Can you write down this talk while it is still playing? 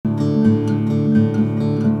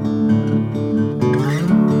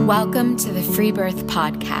Welcome to the Free Birth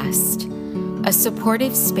Podcast, a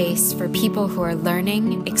supportive space for people who are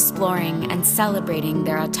learning, exploring, and celebrating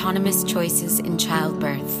their autonomous choices in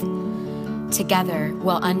childbirth. Together,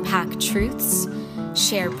 we'll unpack truths,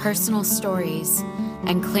 share personal stories,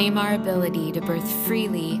 and claim our ability to birth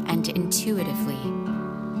freely and intuitively.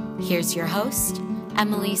 Here's your host,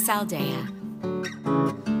 Emily Saldea.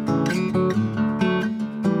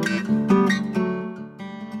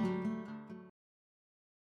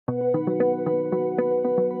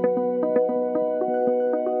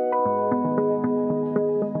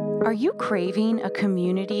 Are you craving a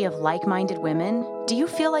community of like-minded women? Do you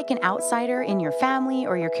feel like an outsider in your family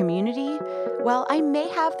or your community? Well, I may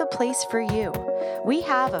have the place for you. We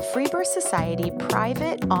have a Free Birth Society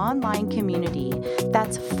private online community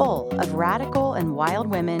that's full of radical and wild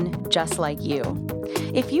women just like you.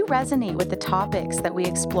 If you resonate with the topics that we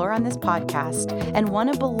explore on this podcast and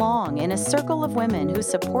want to belong in a circle of women who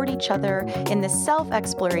support each other in the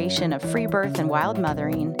self-exploration of free birth and wild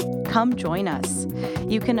mothering, come join us.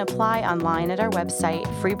 You can apply online at our website,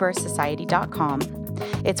 freebirthsociety.com.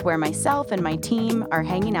 It's where myself and my team are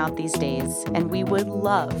hanging out these days, and we would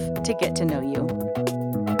love to get to know you.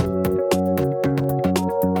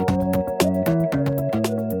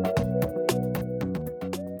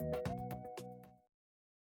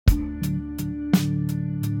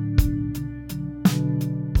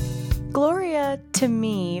 Gloria, to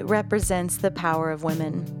me, represents the power of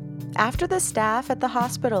women. After the staff at the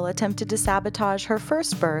hospital attempted to sabotage her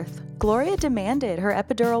first birth, Gloria demanded her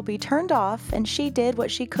epidural be turned off, and she did what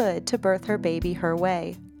she could to birth her baby her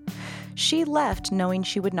way. She left knowing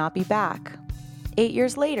she would not be back. 8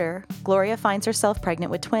 years later, Gloria finds herself pregnant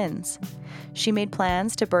with twins. She made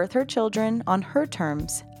plans to birth her children on her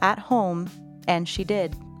terms, at home, and she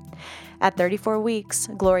did. At 34 weeks,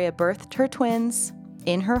 Gloria birthed her twins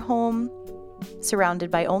in her home, surrounded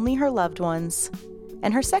by only her loved ones,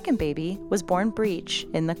 and her second baby was born breech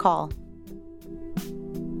in the call.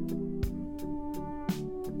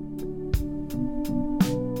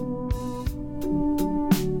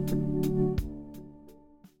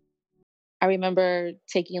 I remember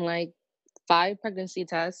taking like 5 pregnancy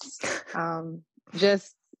tests,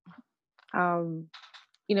 just,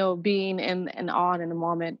 being in awe in the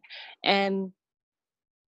moment. And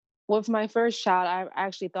with my first child, I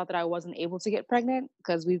actually thought that I wasn't able to get pregnant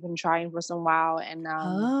because we've been trying for some while. And,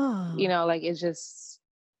 it just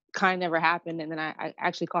kind of never happened. And then I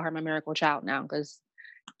actually call her my miracle child now because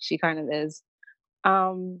she kind of is.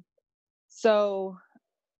 So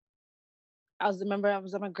I was at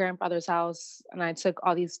my grandfather's house and I took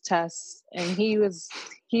all these tests, and he was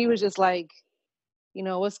just like,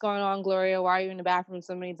 what's going on, Gloria? Why are you in the bathroom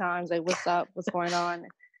so many times? Like, what's up? What's going on?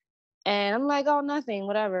 And I'm like, oh, nothing,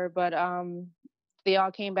 whatever. But they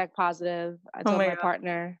all came back positive. I told my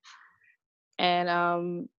partner,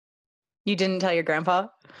 and You didn't tell your grandpa?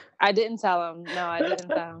 I didn't tell him. No, I didn't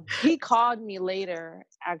tell him. He called me later,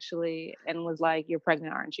 actually, and was like, "You're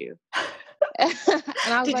pregnant, aren't you?" And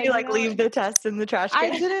I was Did you leave the test in the trash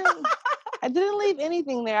can? I didn't leave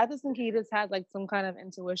anything there. I just think he just had like some kind of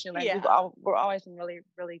intuition. Like we're always been really,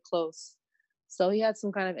 really close. So he had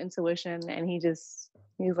some kind of intuition, and he was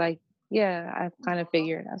like, "Yeah, I kind of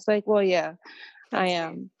figured." I was like, "Well, yeah, I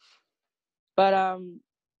am." But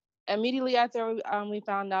immediately after we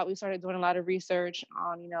found out, we started doing a lot of research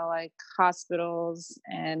on like hospitals,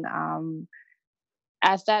 and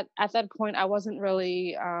at that point, I wasn't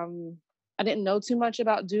really I didn't know too much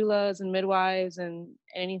about doulas and midwives and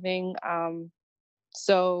anything.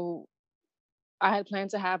 So I had planned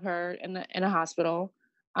to have her in a hospital,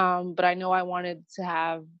 but I know I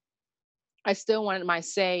still wanted my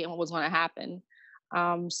say in what was going to happen.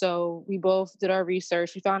 So we both did our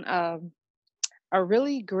research. We found a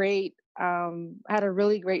really great, I had a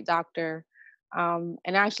really great doctor. And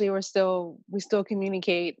actually we still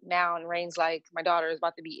communicate now, and Rain's like, my daughter is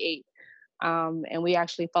about to be 8. And we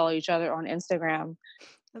actually follow each other on Instagram.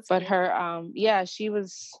 That's but great. her, she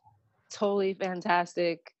was totally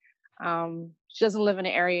fantastic. She doesn't live in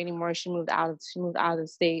the area anymore. She moved out of the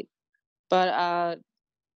state. But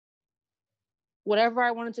whatever I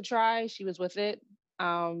wanted to try, she was with it.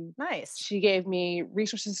 Nice. She gave me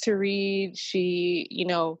resources to read. She,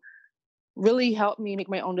 really helped me make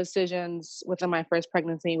my own decisions within my first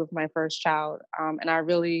pregnancy with my first child. And I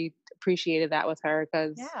really appreciated that with her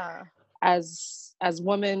because as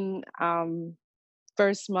women,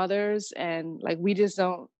 first mothers, and like we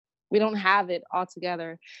don't have it all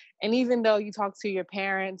together. And even though you talk to your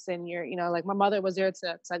parents and like my mother was there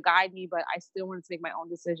to guide me, but I still wanted to make my own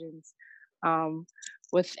decisions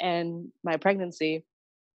within my pregnancy.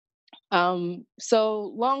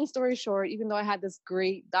 So long story short, even though I had this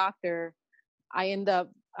great doctor, I end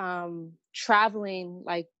up traveling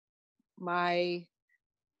like my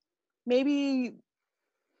maybe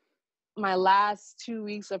my last 2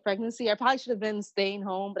 weeks of pregnancy. I probably should have been staying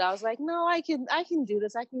home, but I was like, no, I can do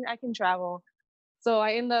this. I can travel. So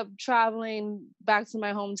I end up traveling back to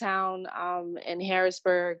my hometown in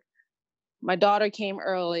Harrisburg. My daughter came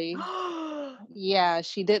early. Yeah,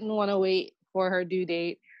 she didn't want to wait for her due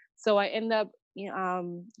date. So I end up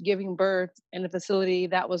giving birth in a facility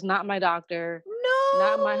that was not my doctor,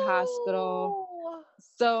 not my hospital. No.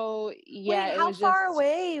 So Wait, yeah, it how was just far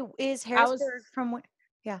away is I was Harrisburg from what?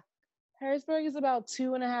 Yeah. Harrisburg is about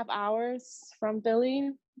 2.5 hours from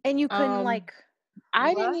Philly. And you couldn't Um, like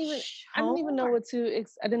I didn't even rush I didn't home even know or?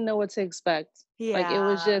 I didn't know what to expect. Like it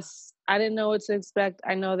was Yeah. just I didn't know what to expect.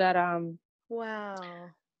 I know that Wow.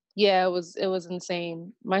 yeah, it was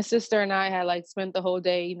insane. My sister and I had like spent the whole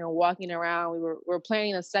day, walking around. We were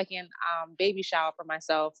planning a second baby shower for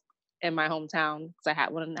myself in my hometown because I had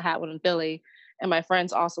one in Philly, and my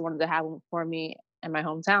friends also wanted to have one for me in my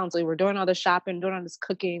hometown. So we were doing all the shopping, doing all this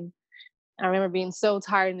cooking. And I remember being so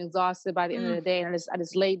tired and exhausted by the end of Mm. the day, and I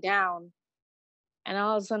just laid down, and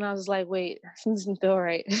all of a sudden I was like, "Wait, this doesn't feel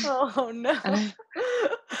right." Oh no. And I,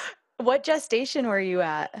 What gestation were you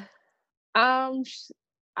at? sh-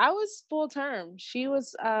 I was full term. She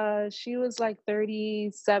was like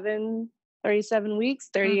 37 weeks,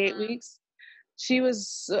 38 Mhm. weeks.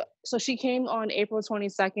 So she came on April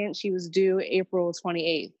 22nd. She was due April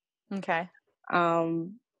 28th. Okay.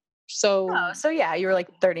 Um Oh, so so yeah, you were like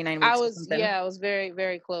 39 I weeks or was something. yeah, I was very,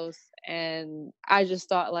 very close. And I just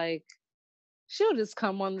thought like she'll just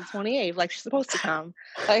come on the 28th, like she's supposed to come.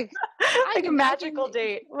 Like Like a I can magical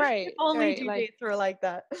date. If right, only right. due Like dates were like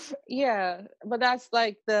that. yeah, but that's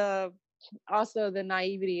like the also the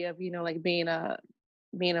naivety of, like being a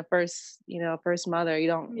first mother. You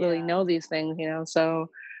don't really Yeah. know these things. So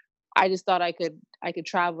I just thought I could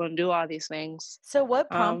travel and do all these things. So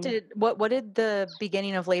what Um prompted what did the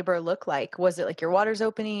beginning of labor look like? Was it like your water's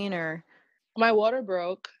opening or my water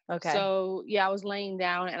broke. okay. So yeah, I was laying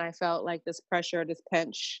down and I felt like this pressure, this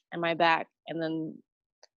pinch in my back. And then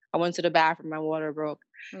I went to the bathroom, my water broke.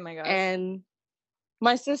 Oh my gosh. And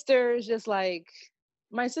my sister is just like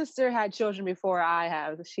my sister had children before I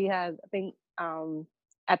have. She had, I think,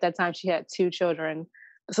 at that time she had two children.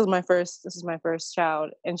 This is my first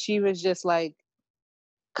child. And she was just like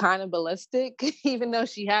kind of ballistic, even though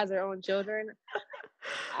she has her own children.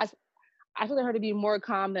 I I feel her to be more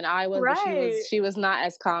calm than I was, but she Right. was she was not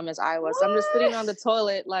as calm as I was. So I'm just sitting What? on the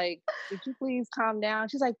toilet, like, would you please calm down?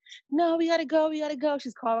 She's like, no, we gotta go, we gotta go.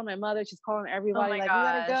 She's calling my mother, she's calling Oh everybody, my like, we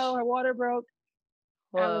gotta go, gosh. her water broke.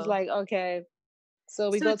 I was Whoa. like, okay. So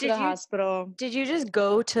we So go to the hospital. did you just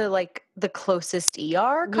go to like the closest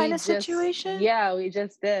ER kind We of just situation? yeah, we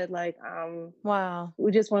just did. Like, Wow.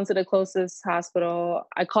 we just went to the closest hospital.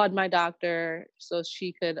 I called my doctor so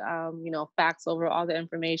she could fax over all the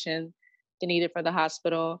information they needed for the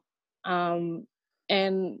hospital. And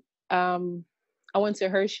I went to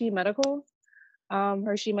Hershey Medical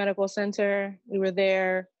Center. We were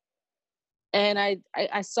there, and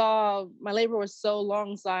I saw my labor was so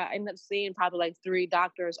long, so I ended up seeing probably like three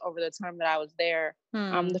doctors over the time that I was there.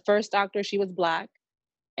 Hmm. The first doctor, she was Black,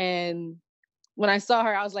 and when I saw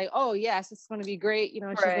her, I was like, "Oh yes, this is going to be great. She's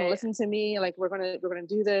going to Right. listen to me. Like we're gonna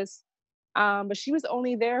do this." But she was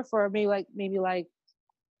only there for maybe like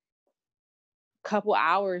a couple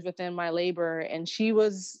hours within my labor, and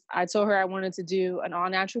I told her I wanted to do an all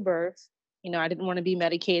natural birth. I didn't want to be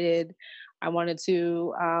medicated. I wanted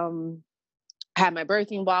to have my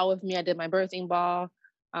birthing ball with me. I did my birthing ball.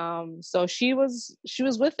 So she was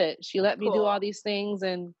with it. She let me do Cool. all these things,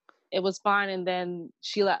 and it was fine. And then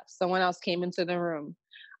she left. Someone else came into the room,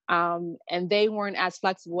 and they weren't as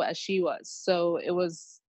flexible as she was. So it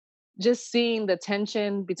was just seeing the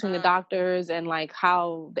tension between the Mm, doctors and like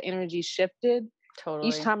how the energy shifted each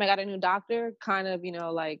totally. time I got a new doctor. Kind of,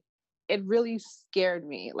 like it really scared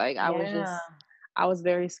me. Like Yeah. I was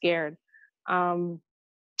very scared. Um,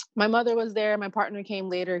 my mother was there. My partner came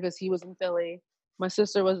later because he was in Philly. My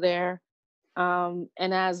sister was there. And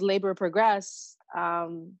as labor progressed,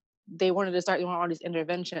 they wanted to start doing all these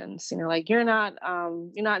interventions. Like you're not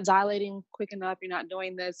dilating quick enough. You're not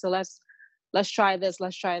doing this. So let's try this.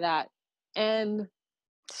 Let's try that. And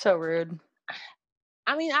So rude.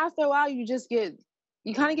 I mean, after a while, you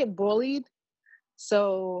kind of get bullied.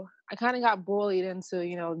 So I kind of got bullied into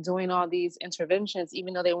doing all these interventions,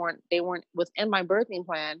 even though they weren't within my birthing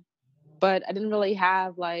plan. But I didn't really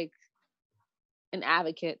have like an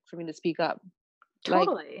advocate for me to speak up. Like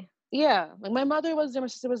Totally. Yeah, like my mother was there, my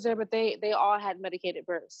sister was there, but they all had medicated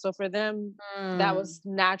births. So for them, that Mm. was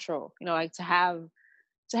natural, like to have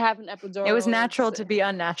an It was epidural. natural to be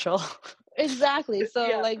unnatural. Exactly. So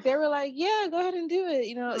Yeah. like they were like, yeah, go ahead and do it.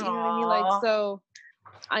 You know what I mean? Like Aw. so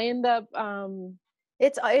I end up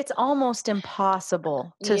It's almost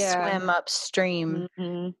impossible to yeah. swim upstream.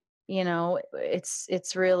 Hmm.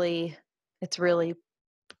 It's really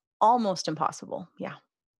almost impossible. Yeah.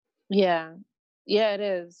 Yeah. Yeah, it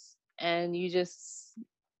is. And you just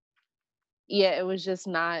yeah, it was just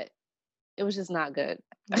not good.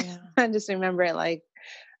 Yeah. I just remember it like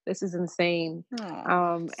this is insane. Oh,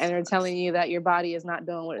 And they're sucks. telling you that your body is not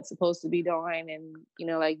doing what it's supposed to be doing, and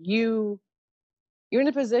like you're in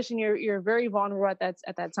a position, you're very vulnerable at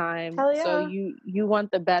that time. Hell So yeah. you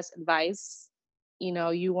want the best advice.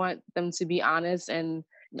 You want them to be honest and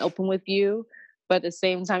open with you, but at the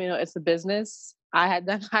same time, it's a business. I had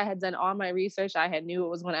done all my research. I had knew what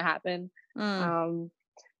was going to happen. Mm, Um,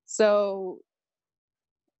 so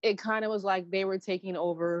it kind of was like they were taking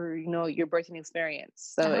over, your birthing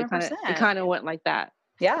experience. So it 100%. kind of went like that.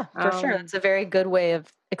 Yeah, for sure. Um, That's a very good way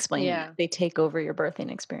of explaining it. yeah, They take over your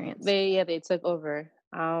birthing experience. they took over.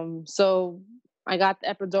 So I got the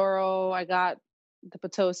epidural, I got the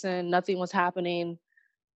pitocin, nothing was happening.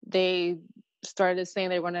 They started saying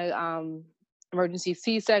they were gonna emergency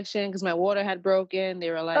C-section because my water had broken. They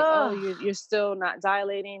were like, "Oh, Oh, you're still not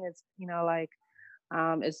dilating. It's like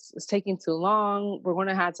it's taking too long. We're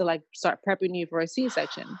gonna have to like start prepping you for a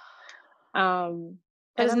C-section." Um,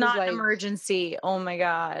 that and is I'm just not an like, emergency. Oh my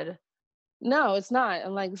God. no, it's not.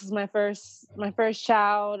 I'm like, this is my first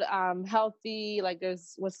child. Healthy. Like,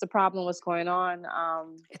 what's the problem? What's going on?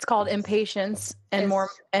 It's called impatience and more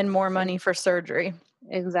It's and more it, money for surgery.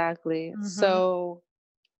 exactly. Mhm. So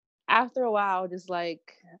after a while, just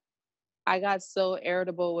like I got so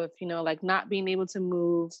irritable with like not being able to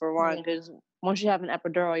move for one, Yeah. because once you have an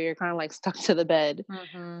epidural, you're kind of like stuck to the bed.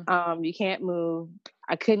 Mhm. You can't move.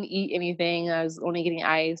 I couldn't eat anything. I was only getting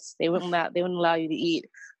ice. They wouldn't allow you to eat.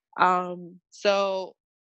 So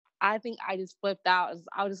I think I just flipped out.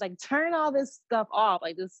 I was just like, turn all this stuff off.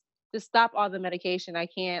 Like just stop all the medication. I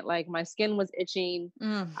can't, like, my skin was itching.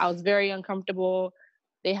 Mm. I was very uncomfortable.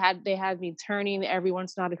 They had me turning every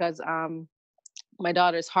once in a while because my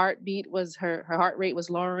daughter's her heart rate was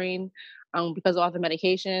lowering because of all the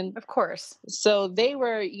medication. Of course. So they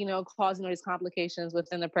were, causing all these complications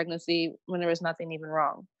within the pregnancy when there was nothing even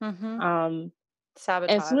wrong. Mhm. Um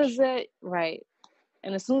as soon as Sabotage. they right.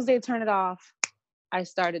 And as soon as they turned it off, I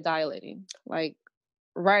started dilating. Like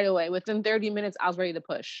right away. Within 30 minutes, I was ready to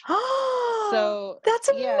push. So That's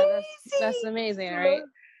yeah, that's amazing. amazing, right?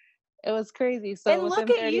 It was crazy. So And look within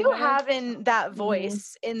at 30 you minutes, having that mhm,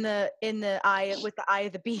 voice in the eye with the eye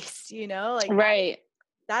of the beast, like right.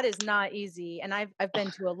 that is not easy. And I've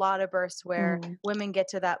been to a lot of births where Mhm. women get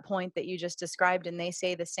to that point that you just described and they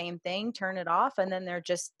say the same thing, turn it off, and then they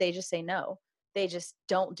just say no. They just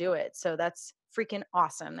don't do it. So that's freaking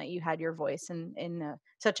awesome that you had your voice in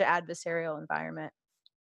such an adversarial environment.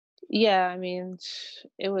 Yeah, I mean,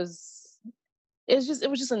 it was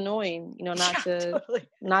just annoying, not Yeah, to totally.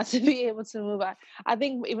 not to be able to move. I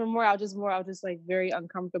think even more, I was just like very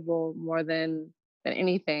uncomfortable more than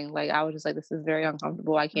anything. Like I was just like, this is very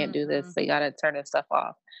uncomfortable. I can't do this. Mhm. They gotta turn this stuff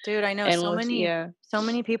off. Dude, I know And was yeah, so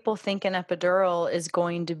many people think an epidural is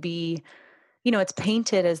going to be, it's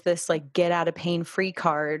painted as this like get out of pain free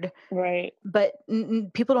card, right. but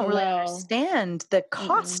people don't really No. understand the Mm-mm.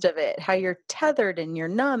 cost of it, how you're tethered and you're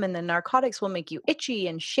numb, and the narcotics will make you itchy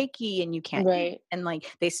and shaky and you can't eat Right. and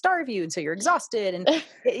like they starve you. And so you're exhausted. And,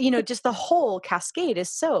 just the whole cascade is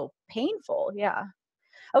so painful. Yeah.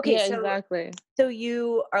 Okay. Yeah, So, exactly. so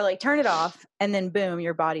you are like, turn it off. And then boom,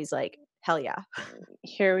 your body's like, hell yeah.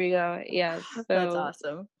 Here we go. Yes. That's So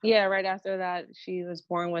awesome. yeah, right after that, she was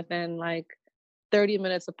born within like 30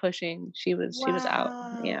 minutes of pushing. She was out.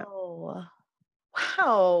 Yeah. Wow.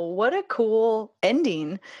 Wow, what a cool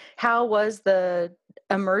ending. How was the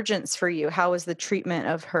emergence for you? How was the treatment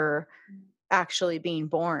of her actually being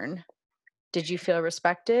born? Did you feel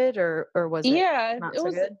respected or was it Yeah, not it so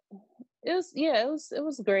was good? it was yeah, it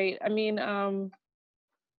was great. I mean,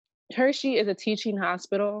 Hershey is a teaching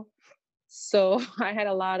hospital. So I had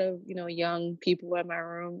a lot of, young people in my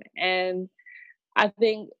room. And I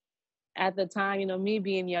think at the time, me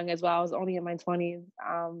being young as well, I was only in my 20s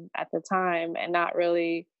at the time, and not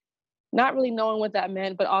really knowing what that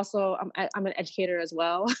meant, but also I'm an educator as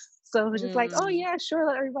well. So it was just like, oh Mm, yeah, sure,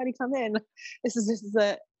 let everybody come in. This is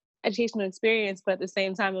a educational experience, but at the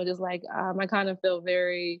same time, it was just like I kind of feel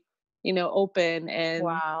very, open and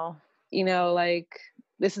wow. like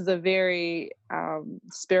this is a very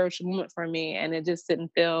spiritual moment for me, and it just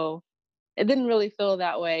didn't really feel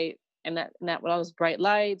that way. And that when I was bright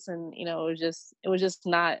lights, and it was just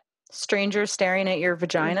not Strangers staring at your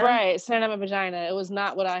vagina? right. Staring at my vagina. It was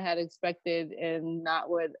not what I had expected, and not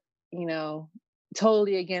what you know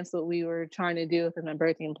totally against what we were trying to do within my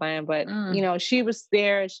birthing plan. But she was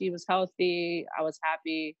there, she was healthy, I was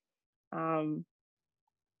happy. um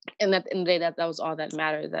and at the end of the day, that was all that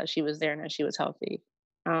mattered, that she was there and that she was healthy,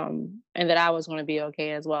 and that I was going to be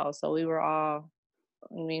okay as well. So we were all,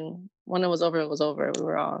 I mean, when it was over, it was over. We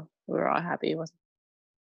were all happy with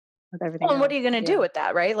everything Well, and what else. are you going to Yeah. do with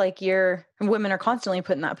that, right? Like women are constantly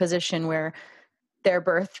put in that position where their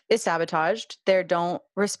birth is sabotaged. They don't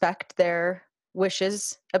respect their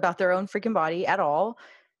wishes about their own freaking body at all.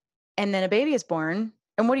 And then a baby is born.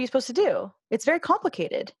 And what are you supposed to do? It's very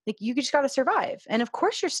complicated. Like, you just got to survive. And of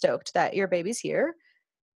course you're stoked that your baby's here,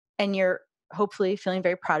 and you're hopefully feeling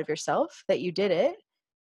very proud of yourself that you did it.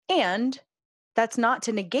 And that's not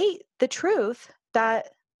to negate the truth that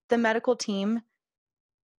the medical team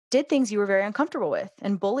did things you were very uncomfortable with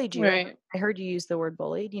and bullied you. Right. I heard you use the word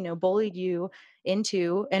bullied, bullied you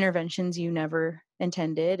into interventions you never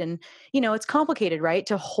intended. And, it's complicated, right?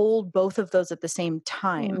 To hold both of those at the same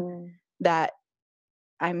time. Mm. That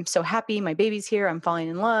I'm so happy my baby's here. I'm falling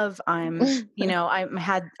in love. I just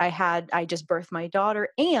birthed my daughter,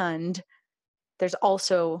 and there's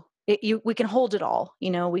also, we can hold it all,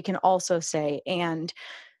 we can also say, and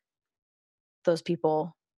those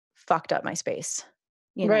people fucked up my space.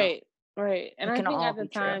 Right. And It I can think all at the be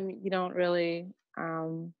true. time you don't really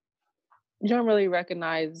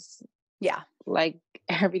recognize Yeah. like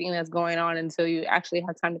everything that's going on until you actually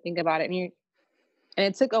have time to think about it. And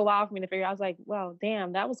it took a while for me to figure out. I was like, well,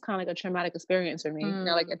 damn, that was kind of like a traumatic experience for me.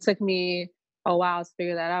 Like it took me a while to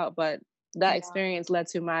figure that out, but that experience led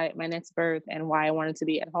to my next birth, and why I wanted to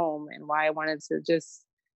be at home, and why I wanted to just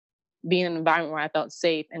be in an environment where I felt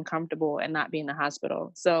safe and comfortable, and not be in the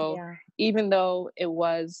hospital. So even though it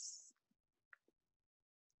was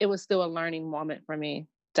still a learning moment for me,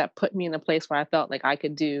 that put me in a place where I felt like I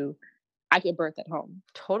could birth at home.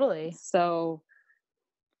 Totally. So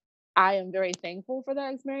I am very thankful for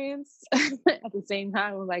that experience. At the same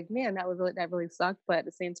time, I was like, man, that really sucked. But at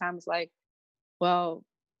the same time, it's like, well,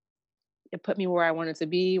 it put me where I wanted to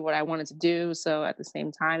be, what I wanted to do. So at the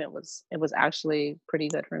same time, it was actually pretty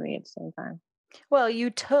good for me at the same time. Well, you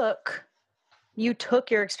took your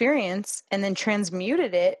experience and then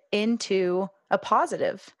transmuted it into a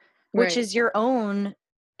positive, which is your own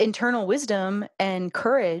internal wisdom and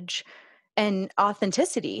courage and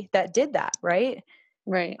authenticity that did that, right?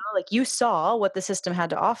 Right. Like, you saw what the system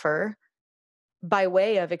had to offer by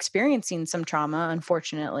way of experiencing some trauma,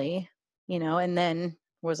 unfortunately, and then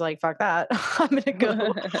was like, fuck that. I'm going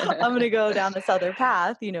to go down this other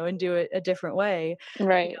path, and do it a different way.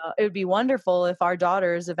 Right. It would be wonderful if our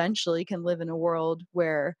daughters eventually can live in a world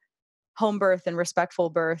where home birth and respectful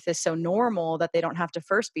birth is so normal that they don't have to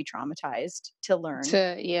first be traumatized to learn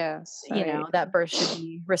that birth should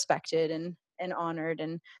be respected and honored.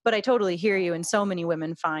 But I totally hear you. And so many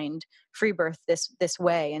women find free birth this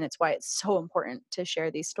way. And it's why it's so important to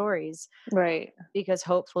share these stories. Right. Because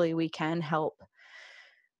hopefully we can help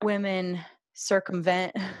women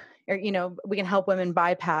circumvent, or, we can help women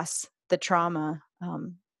bypass the trauma,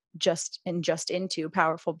 just into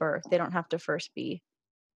powerful birth. They don't have to first be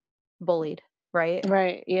bullied, right?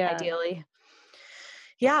 Right. Yeah. Ideally.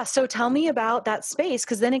 Yeah. So tell me about that space,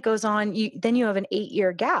 because then it goes on. Then you have an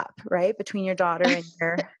 8-year gap, right, between your daughter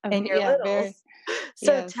and your littles.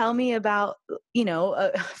 So tell me about,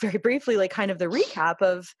 very briefly, like kind of the recap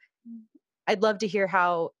of. I'd love to hear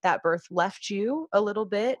how that birth left you a little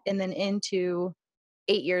bit, and then into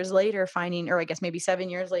 8 years later or I guess maybe 7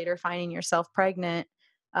 years later, finding yourself pregnant,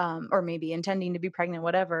 or maybe intending to be pregnant,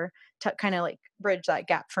 whatever, to kind of like bridge that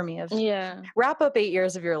gap for me wrap up 8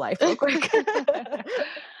 years of your life real quick.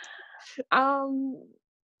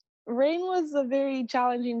 Rain was a very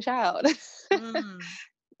challenging child.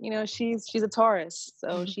 She's a Taurus,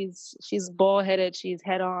 so she's bullheaded, she's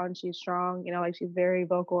head on, she's strong, like she's very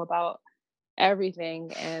vocal about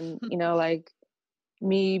everything. And like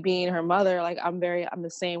me being her mother, like I'm the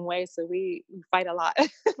same way, so we fight a lot.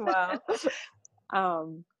 Wow.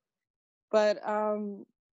 But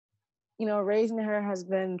raising her has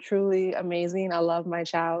been truly amazing. I love my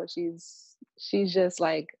child. She's just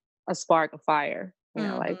like a spark of fire.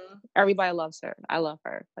 Like everybody loves her. I love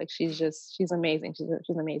her. Like she's amazing. She's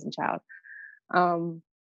an amazing child.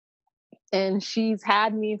 And she's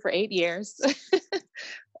had me for 8 years,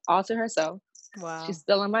 all to herself. Wow. She's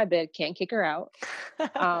still in my bed. Can't kick her out.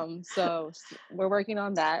 So we're working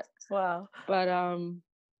on that. Wow. But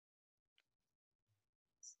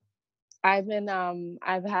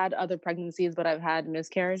I've had other pregnancies, but I've had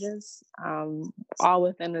miscarriages, all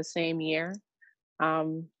within the same year.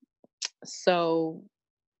 Um, so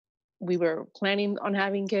we were planning on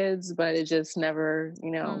having kids, but it just never,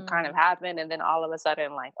 kind of happened. And then all of a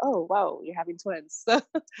sudden, like, oh, wow, you're having twins. So,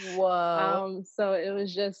 Whoa. so it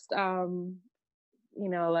was just,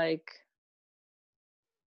 like,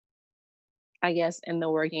 I guess in the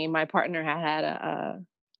working, my partner had a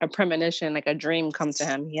premonition, like a dream come to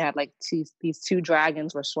him. He had like these two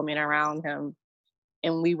dragons were swimming around him,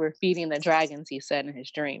 and we were feeding the dragons, he said in his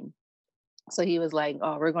dream. So he was like,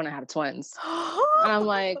 "Oh, we're gonna have twins." And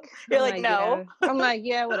You're like, no. Yeah. I'm like,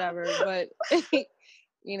 yeah, whatever. But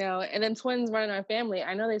and then twins run in our family.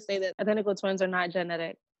 I know they say that identical twins are not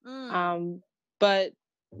genetic. But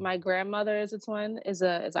my grandmother is a twin, is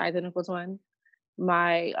an identical twin.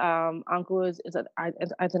 My uncle is an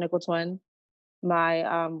identical twin.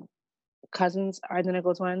 My cousins are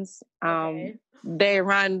identical twins. Okay. They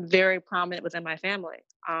run very prominent within my family.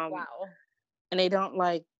 Wow. And they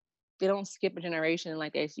don't skip a generation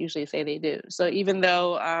like they usually say they do. So even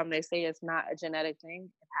though they say it's not a genetic thing,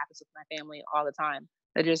 it happens with my family all the time.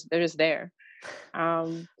 They're just there.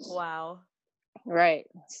 Wow. Right.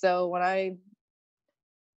 So when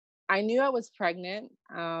I knew I was pregnant,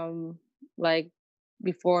 like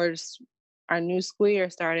before our new school year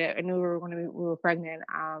started, I knew we were pregnant.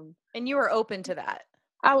 And you were open to that.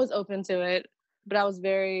 I was open to it, but I was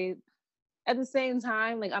very, at the same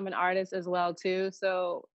time, like I'm an artist as well too.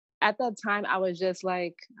 So at that time, I was just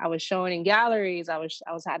like, I was showing in galleries. I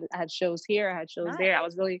had shows here, I had shows there. I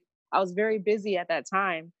was very busy at that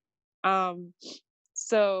time.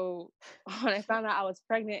 So when I found out I was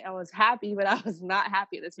pregnant, I was happy, but I was not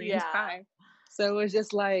happy at the same time. So it was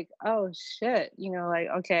just like, oh shit, like,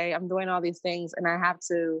 okay, I'm doing all these things and I have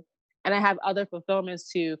other fulfillments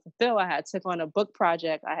to fulfill. I had took on a book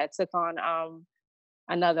project. I had took on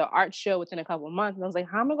another art show within a couple of months. And I was like,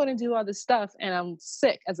 how am I going to do all this stuff? And I'm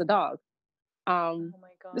sick as a dog. Oh my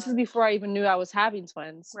God. This is before I even knew I was having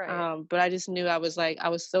twins. Right. But I just knew I was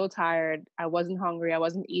so tired. I wasn't hungry. I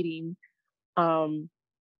wasn't eating. My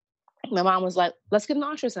mom was like, let's get an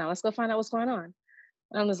ultrasound. Let's go find out what's going on.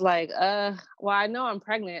 And I was like, well, I know I'm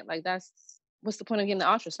pregnant. Like what's the point of getting the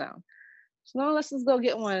ultrasound? So no, let's just go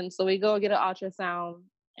get one. So we go get an ultrasound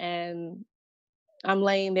and I'm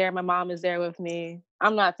laying there. My mom is there with me.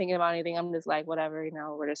 I'm not thinking about anything. I'm just like, whatever,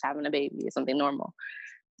 we're just having a baby. It's something normal.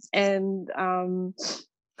 And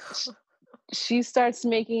she starts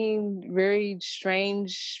making very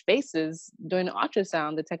strange faces during the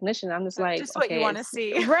ultrasound, the technician. I'm just like, just what you want to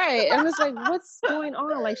see. Right. I'm just like, what's going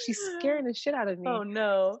on? Like, she's scaring the shit out of me. Oh,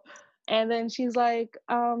 no. And then she's like,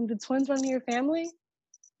 the twins run in your family?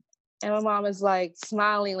 And my mom is like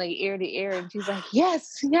smiling like ear to ear. And she's like,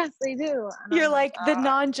 yes, they do. And you're like, the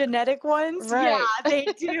non-genetic ones? Right. Yeah, they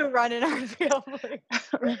do run in our family.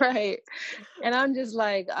 Right. And I'm just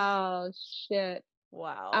like, oh, shit.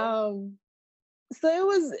 Wow.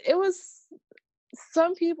 So it was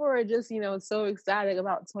some people are just, so ecstatic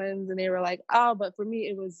about twins and they were like, oh, but for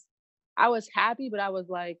me, I was happy, but I was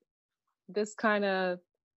like, this kind of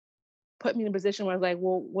put me in a position where I was like,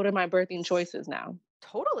 well, what are my birthing choices now?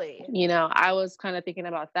 Totally. I was kind of thinking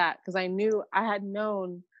about that because I had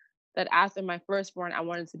known that after my firstborn, I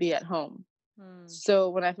wanted to be at home. So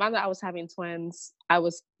when I found out I was having twins, I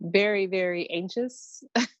was very, very anxious.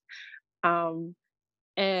 And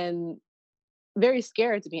very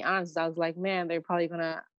scared, to be honest. I was like, man, I'm probably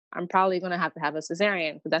gonna have to have a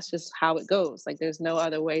cesarean because that's just how it goes. Like, there's no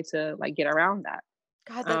other way to like get around that.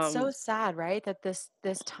 God, that's so sad, right? That this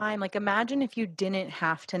time, like, imagine if you didn't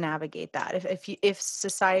have to navigate that. If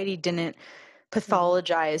society didn't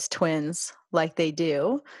pathologize twins like they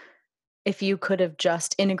do, if you could have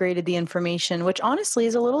just integrated the information, which honestly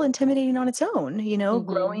is a little intimidating on its own,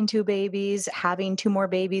 growing two babies, having two more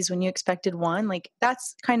babies when you expected one, like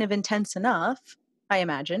that's kind of intense enough, I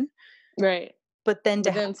imagine. Right. But then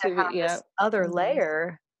to have this other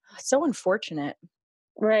layer, so unfortunate.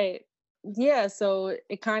 Right. Yeah. So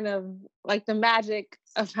it kind of like the magic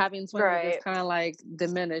of having twins is kind of like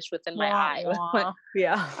diminished within my eye.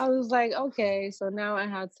 Yeah. I was like, okay, so now I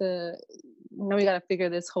had to, we got to figure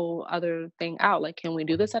this whole other thing out. Like, can we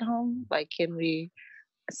do this at home? Like, can we?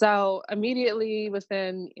 So immediately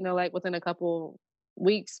within a couple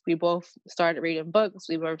weeks, we both started reading books.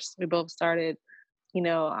 We both started,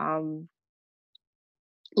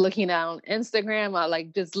 looking on Instagram,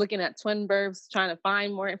 like just looking at twin births, trying to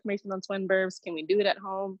find more information on twin births. Can we do it at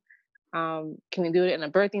home? Can we do it in a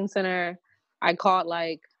birthing center? I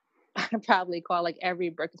probably called like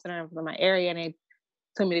every birthing center in my area, and they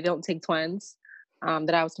told me they don't take twins,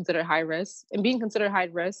 that I was considered high risk. And being considered high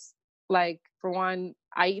risk Like, for one,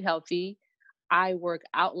 I eat healthy. I work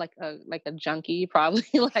out like a junkie, probably.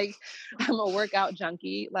 Like, I'm a workout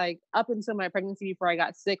junkie. Like, up until my pregnancy, before I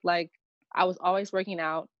got sick, like, I was always working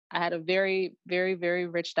out. I had a very, very, very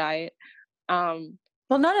rich diet.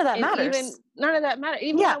 Well, none of that And matters. even none of that mattered.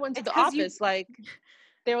 Even when I went to the office, like,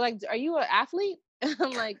 they were like, "Are you an athlete?"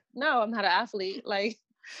 I'm like, "No, I'm not an athlete." Like,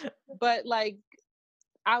 but like,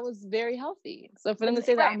 I was very healthy. So for them to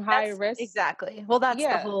say that I'm high risk, exactly. Well, that's the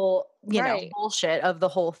yeah, whole, right, bullshit of the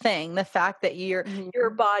whole thing. The fact that your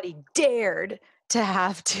mhm, body dared to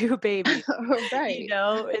have 2 babies, right,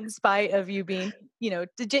 in spite of you being,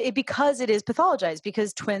 because it is pathologized,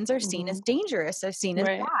 because twins are seen as mhm, dangerous, are seen as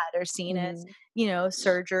right, bad, are seen as, mhm,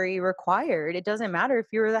 surgery required. It doesn't matter if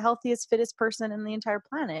you're the healthiest, fittest person in the entire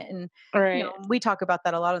planet. And, right, we talk about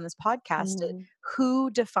that a lot on this podcast. mhm,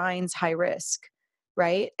 Who defines high risk?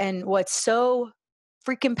 Right. And what's so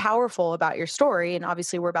freaking powerful about your story, and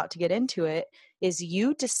obviously we're about to get into it, is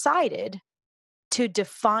you decided to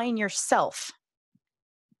define yourself,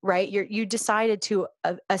 right? You decided to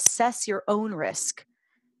assess your own risk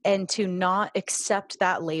and to not accept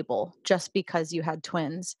that label just because you had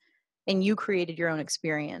twins, and you created your own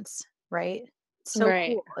experience, right? So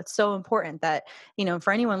right. cool. It's so important that,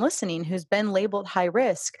 for anyone listening who's been labeled high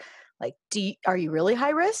risk, like, are you really high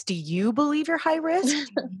risk? Do you believe you're high risk?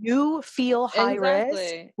 Do you feel high risk?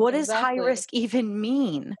 Exactly, What does high exactly, risk even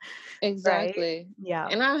mean? Right? exactly. Yeah.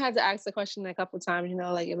 And I had to ask the question a couple times.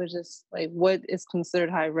 Like, it was just like, what is considered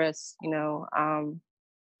high risk?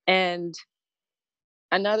 And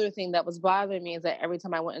another thing that was bothering me is that every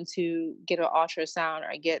time I went in to get an ultrasound,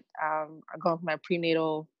 or go for my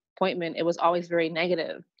prenatal appointment, it was always very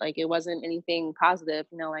negative. Like, it wasn't anything positive.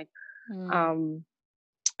 Like, Mm. um,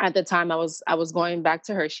 at the time I was going back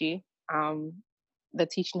to Hershey, the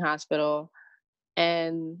teaching hospital,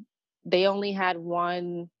 and they only had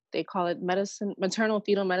one. They call it medicine, maternal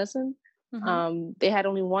fetal medicine. Mhm. They had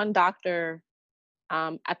only one doctor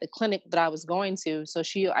at the clinic that I was going to. So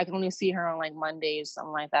I can only see her on like Mondays,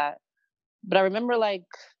 something like that. But I remember like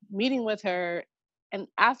meeting with her, and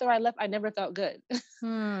after I left, I never felt good.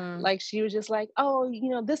 Hmm. Like, she was just like, "Oh,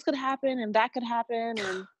 this could happen and that could happen,"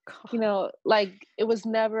 and God. like, it was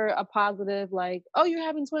never a positive. Like, "Oh, you're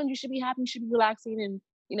having twins, you should be happy, you should be relaxing, and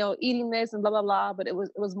eating this and blah blah blah." But it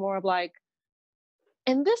was more of like,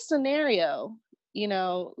 in this scenario,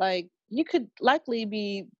 like, you could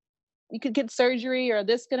get surgery, or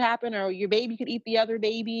this could happen, or your baby could eat the other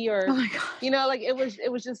baby, Oh or my God. like, it was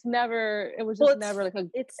Well, just never like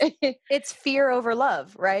it's a it's fear over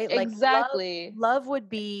love, right? Like, exactly, love would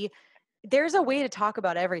be, there's a way to talk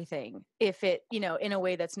about everything if it, in a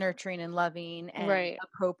way that's nurturing and loving and right,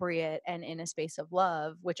 appropriate and in a space of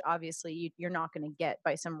love, which obviously you're not going to get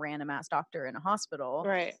by some random ass doctor in a hospital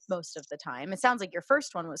right. most of the time. It sounds like your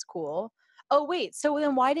first one was cool. Oh, wait. So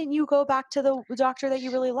then why didn't you go back to the doctor that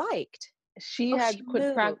you really liked? She Oh, she had quit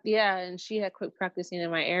moved. yeah, and she had quit practicing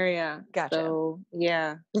in my area. Gotcha. So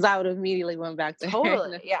yeah, because I would have immediately went back to her.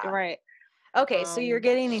 Totally. Yeah. Right. Okay, so you're Um,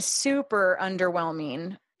 getting these super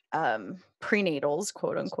underwhelming prenatals,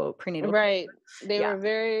 quote unquote, prenatal care. right. They Yeah. were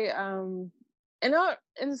very and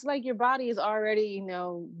it's like your body is already,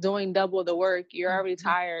 doing double the work. You're already Mhm.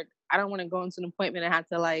 tired. I don't want to go into an appointment and have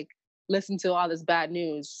to like listen to all this bad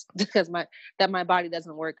news because my body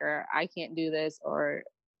doesn't work, or I can't do this, or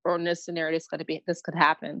in this scenario this could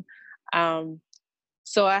happen. Um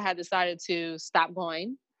So I had decided to stop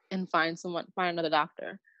going and find another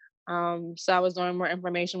doctor. So I was doing more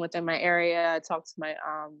information within my area. I talked to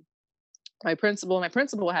my principal. My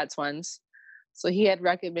principal had twins, so he had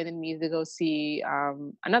recommended me to go see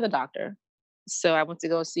another doctor. So I went to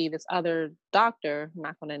go see this other doctor. I'm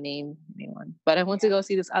not going to name anyone, but I went to go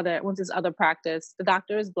see this other practice. The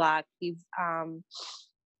doctor is black. He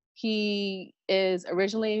is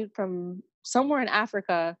originally from somewhere in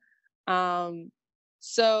Africa. Um,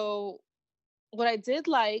 so what I did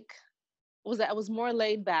like was that it was more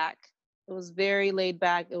laid back. It was very laid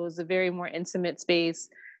back. It was a very more intimate space.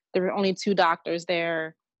 There were only two doctors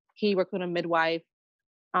there. He worked with a midwife.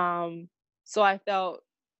 Um, so I felt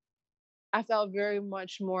very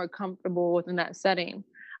much more comfortable within that setting.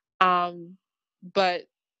 Um, but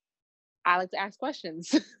I like to ask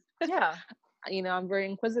questions. Yeah. I'm very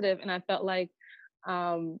inquisitive, and I felt like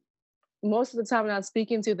um, most of the time when I was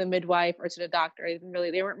speaking to the midwife or to the doctor,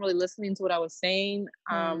 they weren't really listening to what I was saying,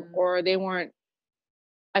 Mm, or they weren't.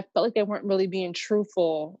 I felt like they weren't really being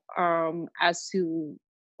truthful as to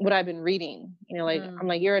what I've been reading. Like, I'm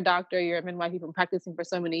like, mm. you're a doctor, you're a midwife, you've been practicing for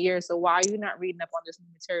so many years, so why are you not reading up on this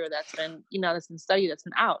material that's been studied, that's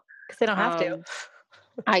been out? 'Cause they don't have to. Um,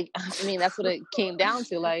 I mean, that's what it came down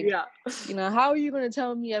to. Like, Yeah. how are you going to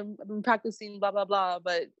tell me I've been practicing blah, blah, blah.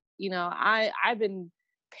 But, I've been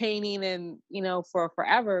painting and, for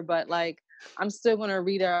forever, but like, I'm still going to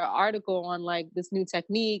read an article on like this new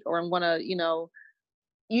technique, or I'm going to,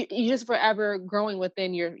 you just forever growing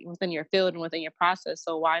within your field and within your process.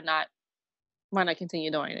 So why not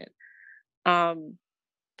continue doing it?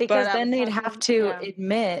 Because then they'd have to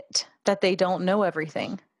admit that they don't know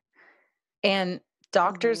everything. And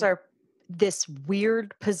doctors are this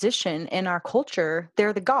weird position in our culture.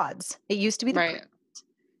 They're the gods. It used to be the priest.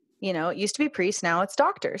 It used to be priests. Now it's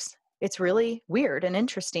doctors. It's really weird and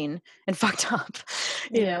interesting and fucked up,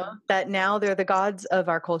 you know, that now they're the gods of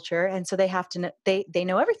our culture. And so they have to know, they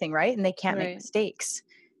know everything, right? And they can't make mistakes.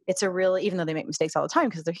 It's even though they make mistakes all the time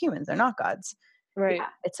because they're humans, they're not gods. Right. Yeah,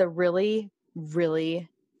 it's a really, really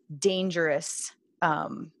dangerous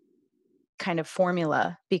kind of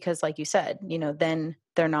formula because, like you said, then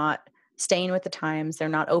they're not staying with the times. They're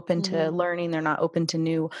not open to learning. They're not open to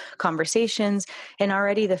new conversations. And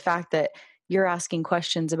already the fact that you're asking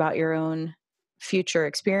questions about your own future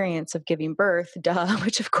experience of giving birth,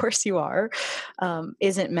 which of course you are,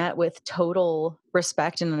 isn't met with total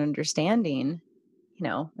respect and understanding,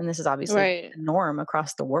 and this is obviously the norm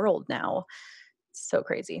across the world now. It's so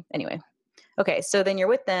crazy. Anyway. Okay. So then you're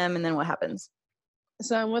with them, and then what happens?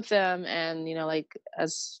 So I'm with them, and like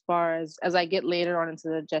as far as I get later on into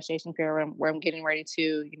the gestation period where I'm getting ready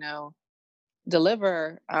to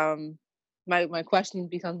deliver, my questioning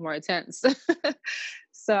becomes more intense.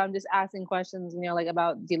 So I'm just asking questions, like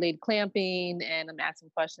about delayed clamping, and I'm asking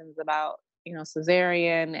questions about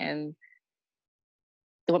cesarean, and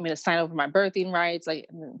they want me to sign over my birthing rights, like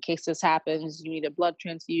in case this happens, you need a blood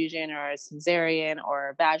transfusion or a cesarean or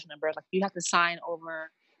a vaginal birth. Like you have to sign over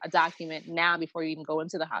a document now before you even go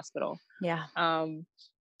into the hospital. Yeah.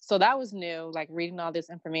 So that was new, like reading all this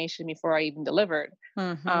information before I even delivered.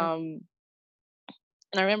 And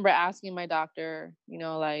I remember asking my doctor,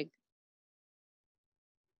 like,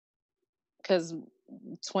 because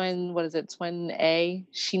twin A,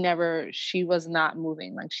 she was not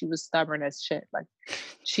moving. Like she was stubborn as shit. Like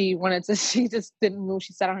she just didn't move.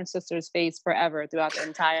 She sat on her sister's face forever throughout the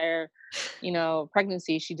entire,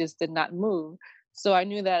 pregnancy. She just did not move. So I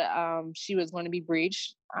knew that she was going to be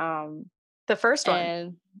breached. The first one.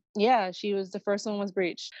 And yeah, the first one was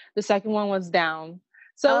breached. The second one was down.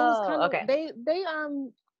 So it was kind of, they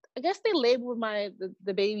I guess they labeled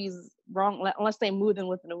the babies wrong unless they moved them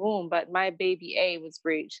within the womb. But my baby A was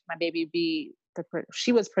breached. My baby B,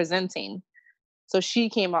 she was presenting, so she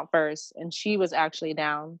came out first, and she was actually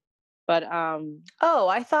down. But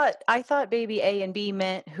I thought baby A and B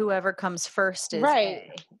meant whoever comes first is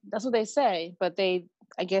right. A. That's what they say, but I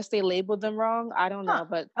guess they labeled them wrong. I don't know,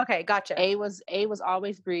 but okay, gotcha. A was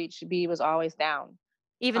always breached. B was always down,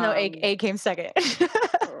 even though A came second.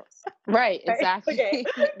 Right, exactly. Okay.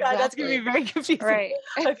 Exactly. God, that's gonna be very confusing. Right.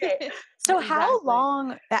 Okay. So how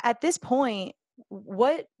long at this point?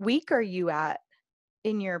 What week are you at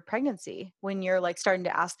in your pregnancy when you're like starting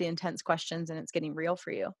to ask the intense questions and it's getting real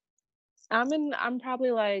for you? I'm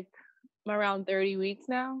probably like around 30 weeks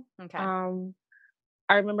now. Okay.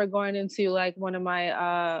 I remember going into like one of my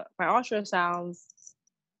my ultrasounds,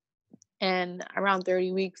 and around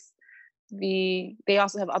 30 weeks, they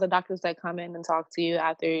also have other doctors that come in and talk to you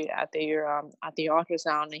after your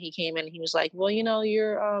ultrasound. And he came in and he was like, well,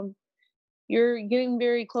 you're getting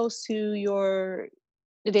very close to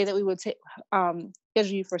the day that we would schedule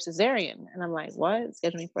you for cesarean. And I'm like, what?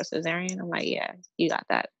 Schedule me for cesarean? I'm like, yeah, you got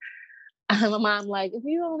that. My mom like, if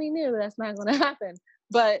you only knew, that's not going to happen.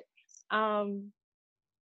 But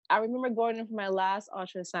I remember going in for my last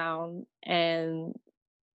ultrasound, and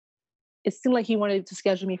it seemed like he wanted to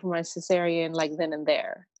schedule me for my cesarean like then and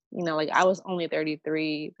there. Like I was only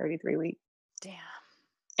 33 weeks. Damn.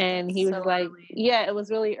 And he was like, early. Yeah, it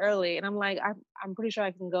was really early. And I'm like, I'm pretty sure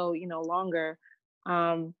I can go, longer.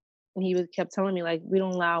 And he kept telling me like, we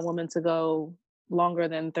don't allow women to go longer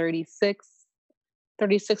than 36,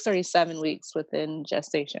 37 weeks within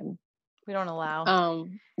gestation. We don't allow.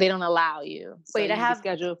 They don't allow you. So wait, I have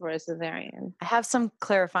scheduled for a cesarean. I have some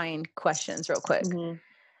clarifying questions real quick.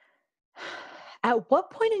 At what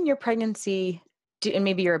point in your pregnancy, and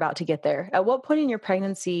maybe you're about to get there, at what point in your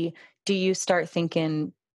pregnancy do you start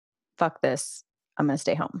thinking, fuck this, I'm going to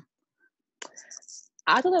stay home?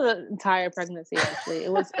 I thought the entire pregnancy, actually.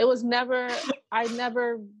 It was never, I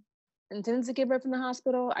never intended to give birth in the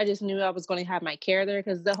hospital. I just knew I was going to have my care there,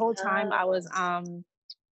 because the whole time I was,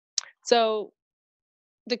 so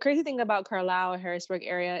the crazy thing about Carlisle, Harrisburg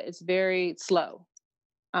area, it's very slow.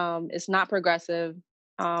 It's not progressive.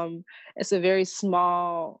 It's a very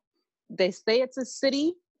small they say it's a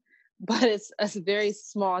city, but it's a very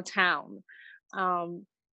small town.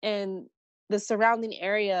 And the surrounding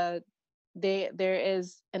area, there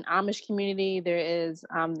is an Amish community, there is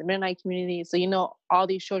the Mennonite community. So all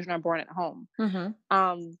these children are born at home.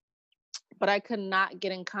 Mm-hmm. But I could not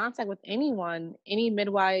get in contact with anyone, any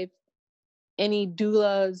midwife, any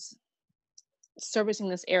doulas servicing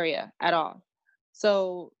this area at all.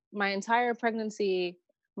 So my entire pregnancy,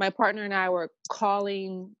 my partner and I were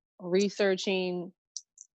calling, researching.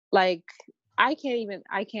 Like, I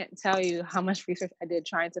can't tell you how much research I did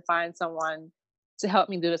trying to find someone to help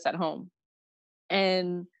me do this at home.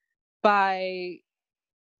 And by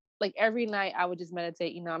like every night I would just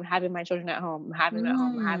meditate, I'm having my children at home. I'm having them at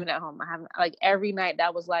home. I'm having them at home. Like every night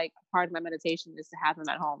that was like part of my meditation is to have them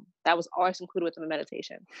at home. That was always included with my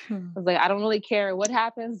meditation. I was like, I don't really care what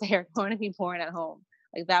happens. They're going to be born at home.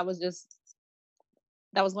 Like that was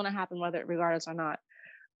going to happen regardless or not.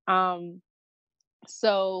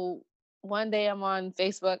 So one day I'm on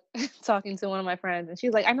Facebook talking to one of my friends and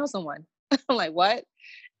she's like, I know someone. I'm like, what?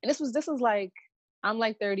 And this was like, I'm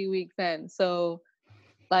like 30 weeks in. So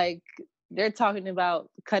like they're talking about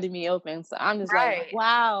cutting me open. So I'm just like,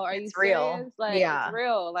 wow, are you serious? Real. Like, it's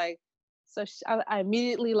real. Like, so I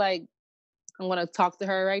immediately like, I'm going to talk to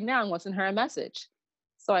her right now. I'm going to send her a message.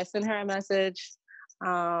 So I send her a message.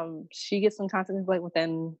 She gets in contact like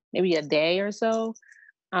within maybe a day or so.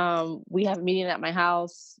 We have a meeting at my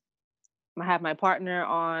house. I have my partner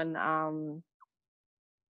on,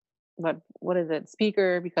 what is it?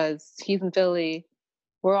 Speaker, because he's in Philly.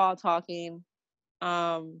 We're all talking.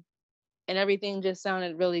 And everything just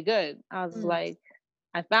sounded really good. I was like,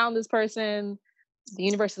 I found this person. The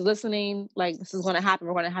universe is listening. Like, this is going to happen.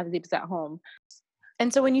 We're going to have to do this at home.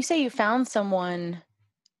 And so when you say you found someone,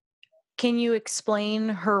 can you explain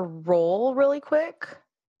her role really quick?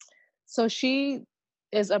 So she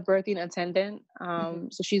is a birthing attendant.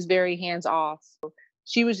 So she's very hands off.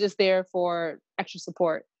 She was just there for extra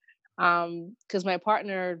support. Because my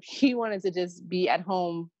partner, he wanted to just be at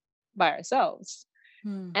home by ourselves.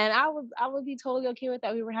 And I would be totally okay with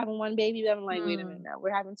that. We were having one baby, but I'm like, wait a minute, now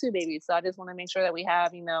we're having two babies. So I just want to make sure that we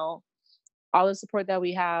have, all the support that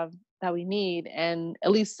we have, that we need, and at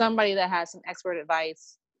least somebody that has some expert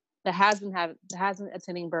advice, that has been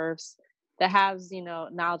attending births, that has,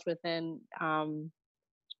 knowledge within,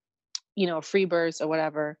 free births or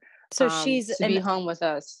whatever. So she's to be home with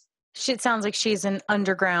us. It sounds like she's an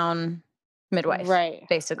underground midwife, right?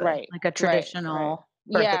 Basically, right, like a traditional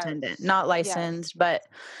birth attendant, not licensed, but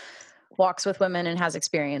walks with women and has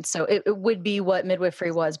experience. So it would be what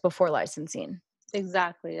midwifery was before licensing.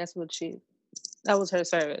 Exactly. That was her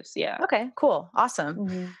service. Yeah. Okay, cool. Awesome.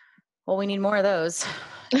 Mm-hmm. Well, we need more of those.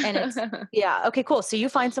 And it's, okay, cool. So you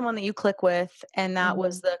find someone that you click with, and that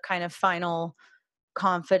was the kind of final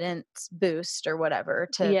confidence boost or whatever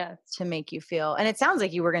to make you feel. And it sounds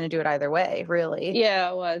like you were going to do it either way, really. Yeah,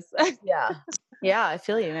 it was. Yeah, I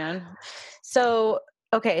feel you, man. So,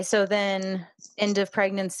 okay. So then end of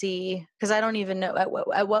pregnancy, because I don't even know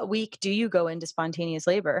at what week do you go into spontaneous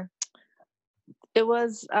labor? It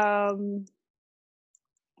was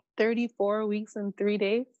 34 weeks and 3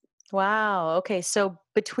 days. Wow. Okay. So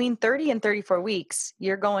between 30 and 34 weeks,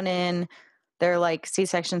 you're going in, they're like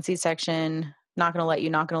C-section, not going to let you,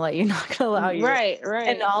 not going to let you, not going to allow you. Right.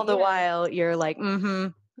 And all the while you're like,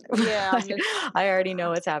 yeah, I already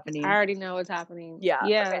know what's happening. Yeah.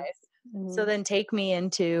 Yes. Okay. So then take me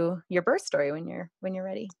into your birth story when you're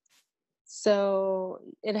ready. So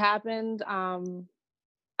it happened.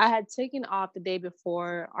 I had taken off the day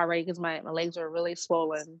before already because my legs were really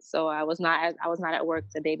swollen. So I was not at work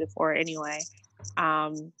the day before anyway.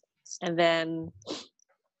 And then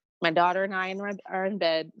my daughter and I are in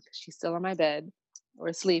bed. She's still in my bed.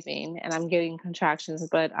 We're sleeping and I'm getting contractions,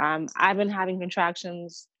 but I've been having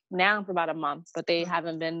contractions now for about a month, but they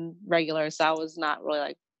haven't been regular. So I was not really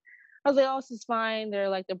like, oh, this is fine. They're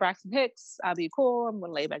like the Braxton Hicks. I'll be cool. I'm going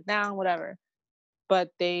to lay back down, whatever. But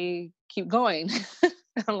they keep going.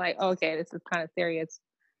 I'm like, okay, this is kind of serious.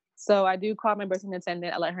 So I do call my birthing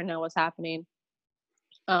attendant. I let her know what's happening.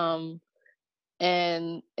 And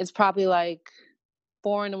it's probably like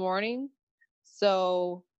 4 a.m.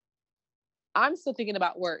 So I'm still thinking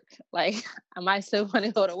about work. Like, am I still going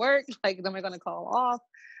to go to work? Like, am I going to call off?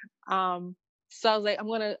 So I was like, I'm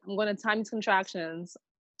going to time these contractions.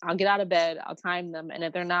 I'll get out of bed. I'll time them. And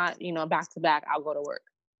if they're not, back to back, I'll go to work.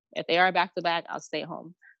 If they are back to back, I'll stay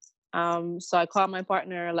home. So I called my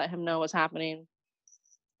partner, let him know what's happening.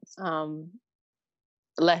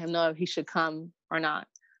 Let him know if he should come or not.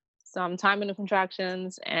 So I'm timing the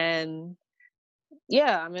contractions, and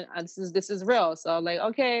yeah, I mean, this is real. So I'm like,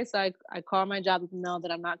 okay. So I call my job to know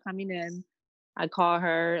that I'm not coming in. I call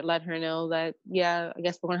her, let her know that, yeah, I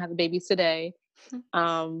guess we're gonna have the babies today.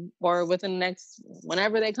 Or within the next,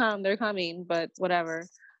 whenever they come, they're coming, but whatever.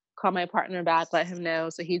 Call my partner back, let him know.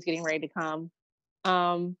 So he's getting ready to come.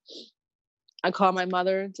 Um, I call my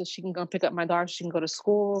mother so she can go pick up my daughter. She can go to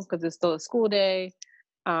school because it's still a school day.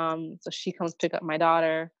 So she comes pick up my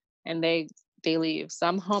daughter, and they leave. So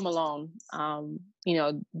I'm home alone.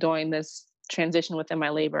 During this transition within my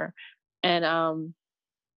labor, and I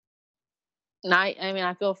mean,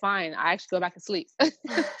 I feel fine. I actually go back to sleep.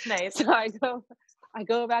 Nice. So I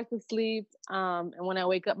go back to sleep. And when I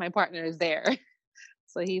wake up, my partner is there.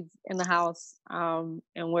 So he's in the house, and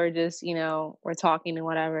we're just, we're talking and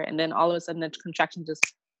whatever. And then all of a sudden, the contraction just,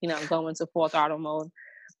 go into full throttle mode.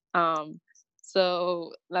 Um,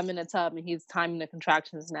 so I'm in the tub, and he's timing the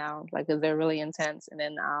contractions now, like, 'cause they're really intense. And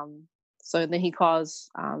then, so then he calls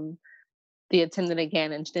the attendant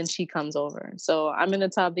again, and then she comes over. So I'm in the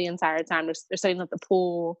tub the entire time. They're setting up the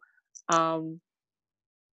pool. Um,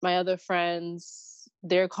 my other friends,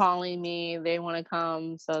 they're calling me, they want to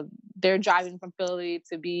come, so they're driving from Philly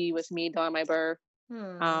to be with me during my birth.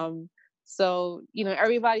 um so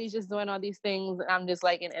everybody's just doing all these things, and I'm just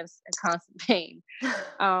like in constant pain.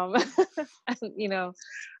 um you know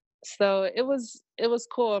so it was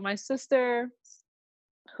cool. My sister,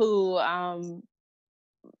 who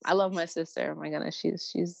I love my sister. Oh my goodness,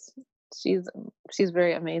 she's she's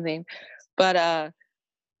very amazing. But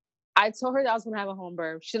I told her that I was gonna have a home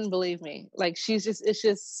birth. She didn't believe me. Like, it's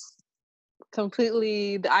just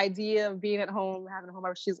completely the idea of being at home, having a home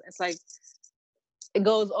birth. It's like it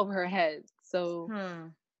goes over her head. So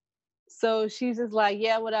she's just like,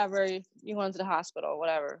 yeah, whatever. You're going to the hospital,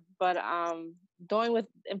 whatever. But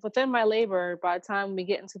within my labor, by the time we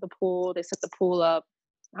get into the pool, they set the pool up.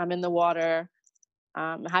 I'm in the water,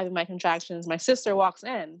 having my contractions. My sister walks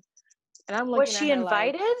in, and I'm Was looking at she her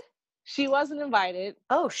like, invited? she wasn't invited.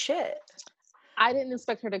 Oh shit. I didn't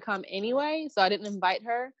expect her to come anyway, so I didn't invite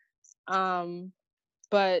her.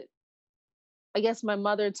 But I guess my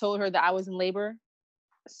mother told her that I was in labor,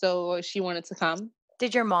 so she wanted to come.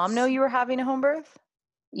 Did your mom know you were having a home birth?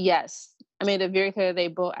 Yes, I made it very clear.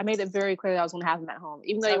 I made it very clear that I was going to have them at home,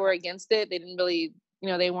 even though they were against it. They didn't really,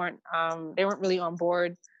 they weren't really on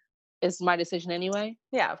board. It's my decision anyway.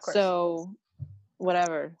 Yeah, of course. So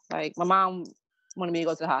whatever. Like, my mom wanted me to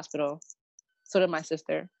go to the hospital. So did my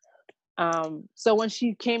sister. So when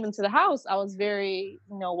she came into the house, I was very,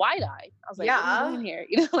 wide-eyed. I was like, what are you doing here?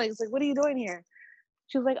 Like, it's like, what are you doing here?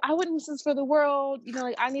 She was like, I wouldn't miss this for the world.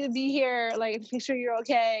 Like, I need to be here. Like, make sure you're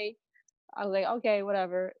okay. I was like, okay,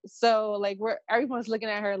 whatever. So, like, everyone's looking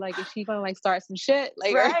at her like, is she gonna like start some shit?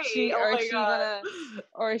 Like, right.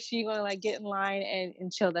 or is she gonna like get in line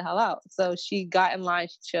and chill the hell out? So she got in line,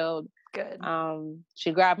 she chilled. Good.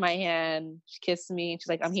 She grabbed my hand, she kissed me, she's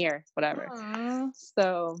like, I'm here, whatever. Aww.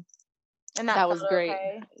 So, and that was great.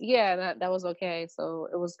 Okay? Yeah, that was okay. So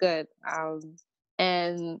it was good.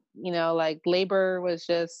 And like, labor was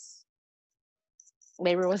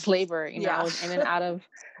labor. Yeah. I was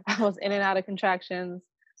in and out of contractions.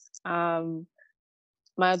 My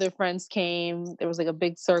other friends came. There was like a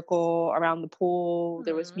big circle around the pool.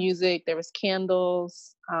 There was music, there was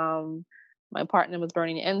candles. My partner was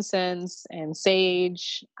burning incense and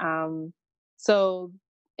sage. So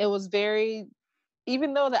it was very,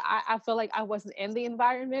 even though that I feel like I wasn't in the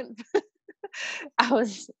environment, I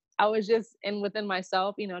was just within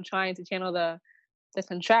myself, trying to channel the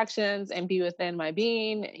contractions and be within my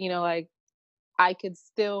being. Like, I could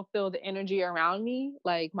still feel the energy around me.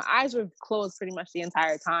 Like, my eyes were closed pretty much the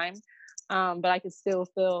entire time. But I could still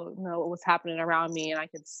feel, what was happening around me, and I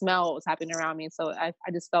could smell what was happening around me. So I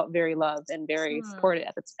just felt very loved and very supported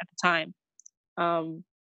at the time.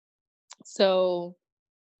 So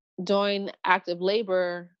during active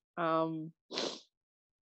labor,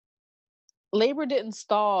 labor didn't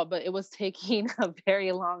stall, but it was taking a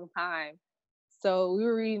very long time. So we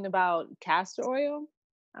were reading about castor oil.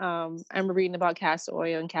 I remember reading about castor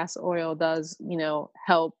oil, and castor oil does,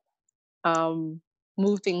 help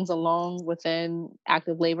move things along within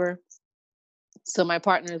active labor. So my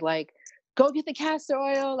partner is like, go get the castor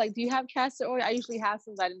oil. Like, do you have castor oil? I usually have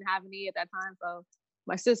some, but I didn't have any at that time. So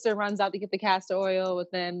my sister runs out to get the castor oil,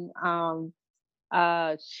 but then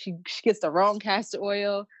she gets the wrong castor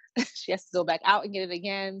oil. She has to go back out and get it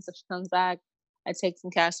again. So she comes back. I take some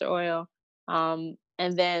castor oil. And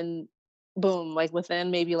then boom, like, within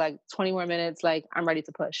maybe like 20 more minutes, like, I'm ready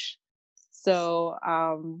to push. So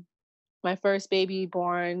my first baby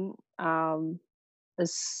born,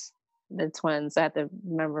 is the twins. I have to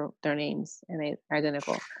remember their names, and they're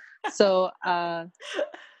identical. So,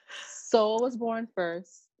 Soul was born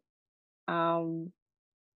first. Um,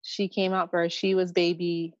 she came out first. She was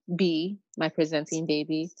baby B, my presenting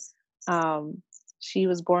baby. Um, she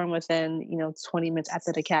was born within, 20 minutes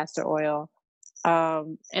after the castor oil.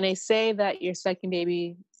 And they say that your second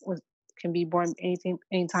baby can be born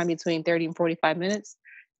anytime between 30 and 45 minutes.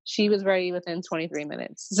 She was ready within 23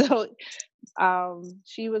 minutes. So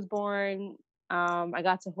she was born. I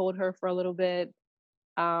got to hold her for a little bit.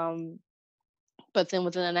 But then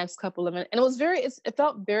within the next couple of minutes, and it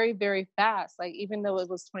felt very, very fast. Like, even though it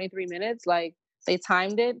was 23 minutes, like they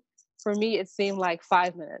timed it, for me, it seemed like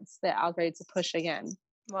 5 minutes that I was ready to push again.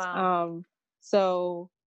 Wow. So,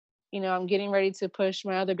 I'm getting ready to push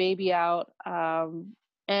my other baby out.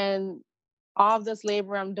 And all of this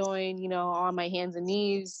labor I'm doing, on my hands and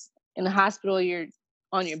knees. In the hospital, you're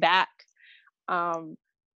on your back. And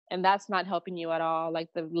that's not helping you at all. Like,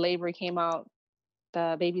 the babies came out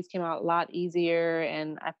a lot easier,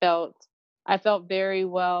 and I felt very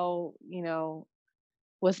well,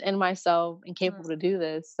 within myself and capable to do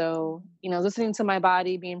this. So, listening to my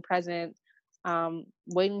body, being present,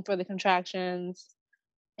 waiting for the contractions.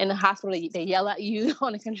 In the hospital, they yell at you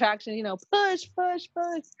on the contraction, push, push,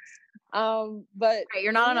 push. But right,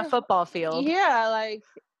 you're not on a football field. Yeah,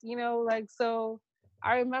 so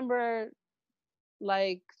I remember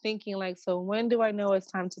thinking so when do I know it's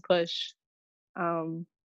time to push?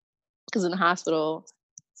 Because in the hospital,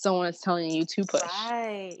 someone is telling you to push.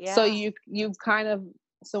 Right. Yeah. So you kind of,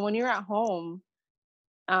 so when you're at home,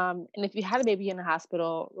 and if you had a baby in the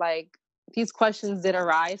hospital, these questions did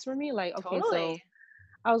arise for me. Okay, totally. so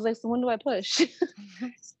I was like, so when do I push?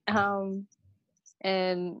 And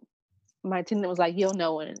my attendant was like, you'll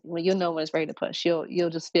know when it's ready to push.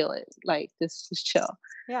 You'll just feel it. Just chill.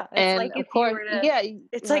 Yeah. It's And like of course,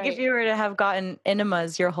 it's like if you were to have gotten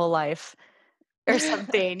enemas your whole life or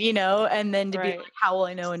something, and then to be like, how will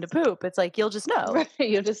I know when to poop? It's like, you'll just know. Right.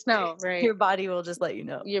 You'll just know, right? Your body will just let you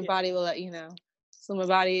know. Your body will let you know. So my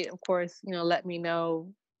body, of course, let me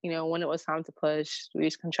know, when it was time to push,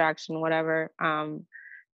 reach contraction, whatever. And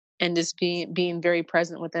just being very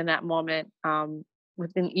present within that moment,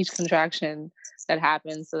 within each contraction that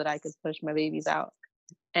happened, so that I could push my babies out.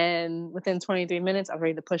 And within 23 minutes, I was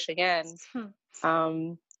ready to push again.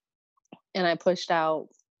 And I pushed out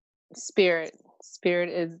Spirit. Spirit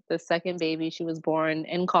is the second baby. She was born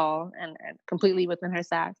in call and completely within her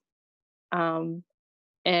sac. And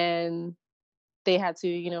they had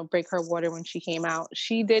to, break her water when she came out.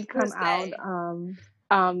 She did come out,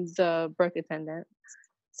 the birth attendant.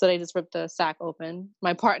 So they just ripped the sac open.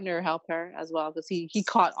 My partner helped her as well, because he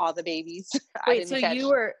caught all the babies. Wait, so you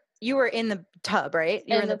were in the tub, right?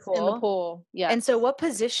 You were in the pool? In the pool, yeah. And so what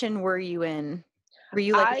position were you in? Were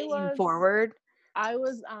you leaning forward? I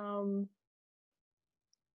was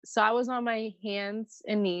so I was on my hands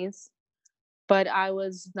and knees, but I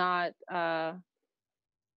was not,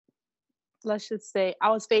 let's just say I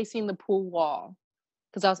was facing the pool wall,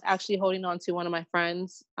 because I was actually holding on to one of my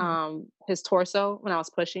friends, his torso when I was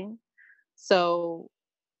pushing. So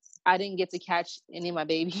I didn't get to catch any of my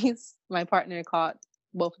babies. My partner caught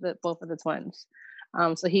both of the twins.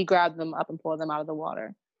 So he grabbed them up and pulled them out of the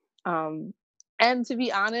water. And to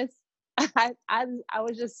be honest, I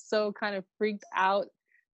was just so kind of freaked out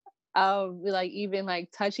of even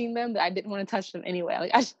touching them, that I didn't want to touch them anyway.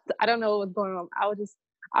 I don't know what was going on. I was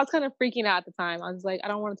kind of freaking out at the time. I was like, I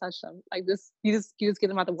don't want to touch them. You just get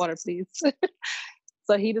them out the water, please.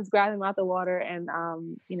 So he just grabbed them out the water, and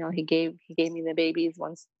he gave me the babies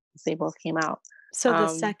once they both came out. So the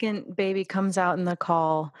second baby comes out in the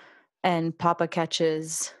call, and Papa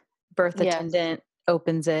catches. Birth attendant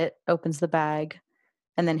opens the bag,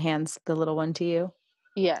 and then hands the little one to you.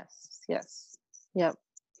 Yes. Yep.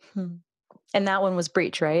 And that one was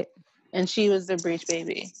breech, right? And she was the breech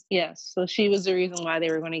baby. Yes. So she was the reason why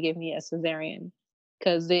they were going to give me a cesarean,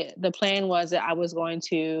 because the plan was that I was going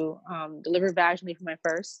to deliver vaginally for my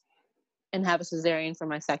first and have a cesarean for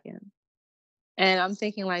my second. And I'm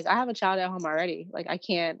thinking, I have a child at home already. I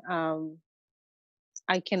can't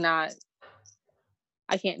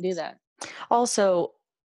do that. Also,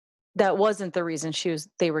 that wasn't the reason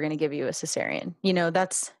they were going to give you a cesarean.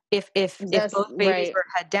 That's if both babies were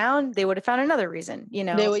head down, they would have found another reason, They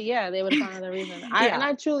would have found another reason. And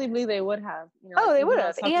I truly believe they would have. They would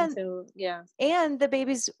have. And the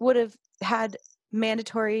babies would have had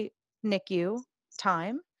mandatory NICU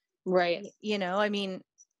time. Right. I mean,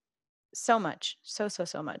 so much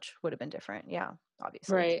would have been different. Yeah,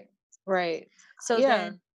 obviously. Right. So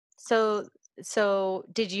then, so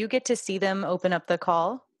did you get to see them open up the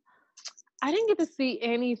call? I didn't get to see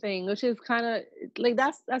anything, which is kind of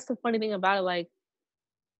that's the funny thing about it.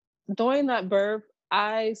 during that birth,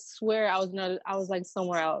 I swear I was like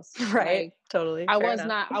somewhere else. Right. Like Totally. I Fair was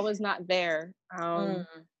enough. not there. Mm.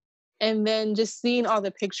 And then just seeing all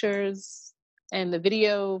the pictures and the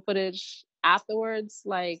video footage afterwards,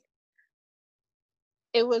 like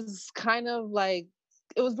it was kind of like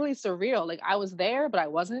it was really surreal. Like I was there, but I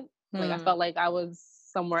wasn't. Like I Mm. felt like I was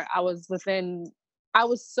somewhere. I was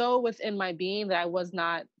so within my being that I was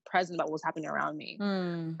not present about what was happening around me.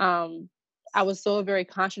 Mm. I was so very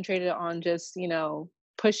concentrated on just,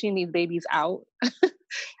 pushing these babies out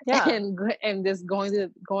Yeah. and just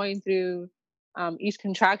going through each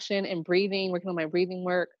contraction and breathing, working on my breathing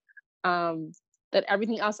work. That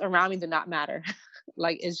everything else around me did not matter.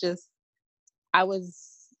 Like it's just I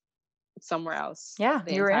was somewhere else Yeah.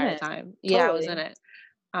 the You were in entire it. time. Yeah, I was in Totally. it.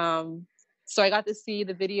 So I got to see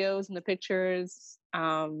the videos and the pictures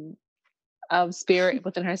of Spirit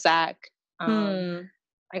within her sac. Hmm.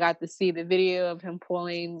 I got to see the video of him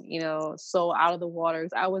pulling, Soul out of the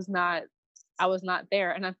waters. I was not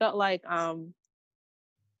there. And I felt like I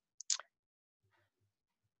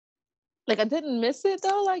didn't miss it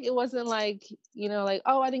though. Like it wasn't like, like,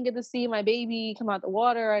 oh, I didn't get to see my baby come out the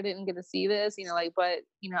water. I didn't get to see this, but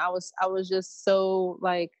I was just so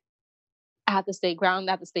like I have to stay grounded,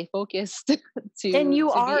 I have to stay focused And you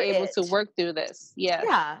to be are able to it. work through this. Yeah.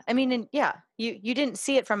 Yeah. I mean, and yeah, you didn't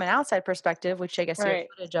see it from an outside perspective, which I guess you have Right.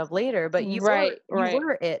 footage of later, but Right. you Right.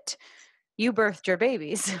 were it. You birthed your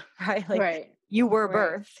babies, right? Like Right. you were Right.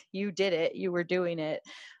 birth. You did it. You were doing it.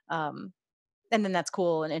 Um, and then that's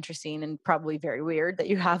cool and interesting and probably very weird that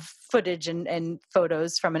you have footage and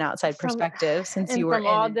photos from an outside From perspective since you and were from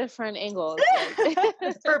in all it. different angles. Like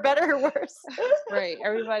For better or worse. right.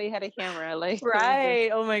 Everybody had a camera. Like it was just Right.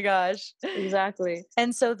 Oh my gosh. exactly.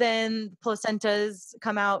 And so then placentas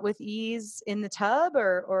come out with ease in the tub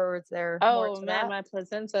or is there more Oh to man, that? my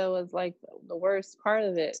placenta was like the worst part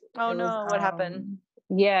of it. Oh It was no, what happened?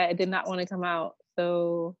 yeah, it did not want to come out.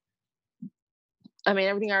 So I mean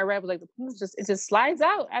everything I read was like the placenta it just slides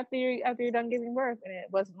out after you're done giving birth. And it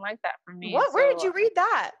wasn't like that for me. What? Where did So you read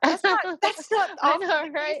that? That's not I often know, the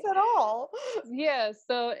case right? at all. Yeah,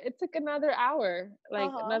 so it took another hour, like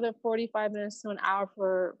Uh-huh. another 45 minutes to an hour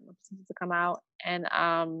for my placenta to come out. And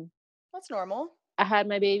That's normal. I had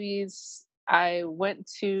my babies. I went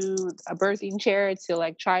to a birthing chair to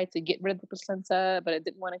like try to get rid of the placenta, but it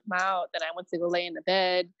didn't want to come out. Then I went to go lay in the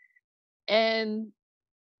bed, and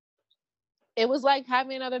it was like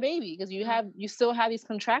having another baby because you still have these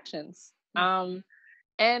contractions. Mhm.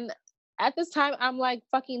 And at this time, I'm like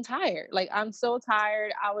fucking tired. Like I'm so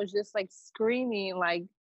tired. I was just like screaming, like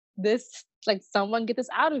this, like someone get this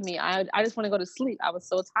out of me. I just want to go to sleep. I was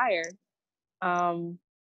so tired. Um,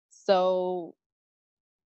 so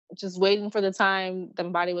just waiting for the time the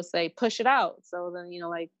body would say push it out. So then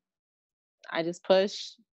like I just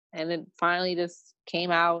pushed, and it finally just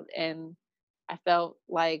came out, and I felt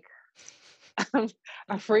like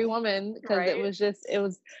a free woman because Right?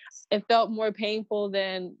 it felt more painful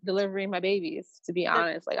than delivering my babies, to be The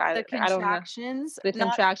honest. Like the I don't know contractions, the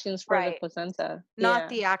not contractions for the right. placenta. Not Yeah.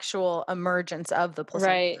 the actual emergence of the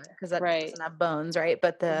placenta Right. because that Right. doesn't have bones, right?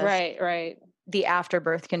 But Right. Right. the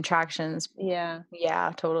afterbirth contractions. Yeah.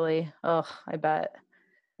 Yeah, totally. Oh, I bet.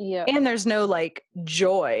 Yeah. And there's no like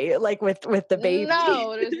joy like with the baby.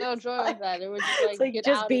 No, there's no joy with that. It was just It's like like get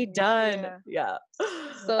just out of be me. done. Yeah. Yeah.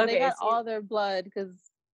 So they Okay, got so all their blood because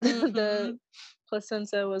the mhm.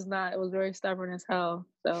 placenta was not. It was very stubborn as hell.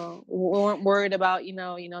 So we weren't worried about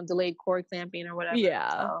delayed cord clamping or whatever.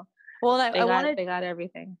 Yeah. So Well, and they got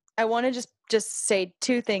everything. I wanna just say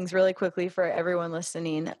 2 things really quickly for everyone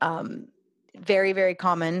listening. Very, very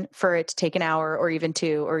common for it to take an hour or even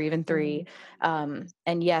 2 or even 3. Mhm.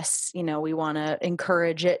 And yes, we wanna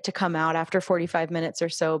encourage it to come out after 45 minutes or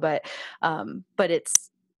so, but it's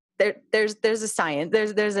there's a science,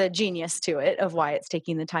 there's a genius to it of why it's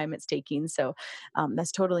taking the time it's taking. So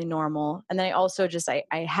that's totally normal. And then I also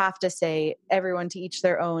I have to say everyone to each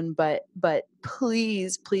their own, but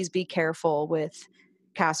please, please be careful with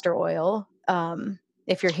castor oil.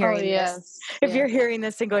 If you're Oh hearing this, yes, if you're yes. hearing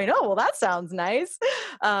this and going, oh, well, that sounds nice.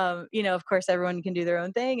 Of course, everyone can do their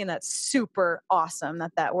own thing. And that's super awesome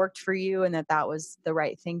that worked for you and that was the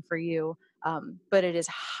right thing for you. But it is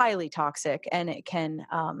highly toxic and it can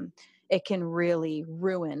really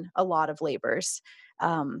ruin a lot of labors.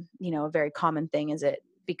 A very common thing is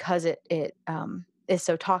because it is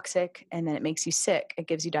so toxic and then it makes you sick. It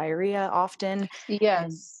gives you diarrhea often,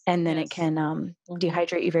 Yes, and then it yes. can Mhm.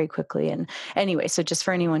 dehydrate you very quickly. And anyway, so just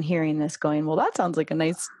for anyone hearing this going, well, that sounds like a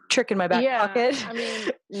nice trick in my back Yeah, pocket. I mean,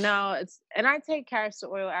 no, and I take castor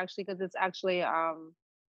oil actually because it's actually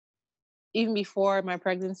even before my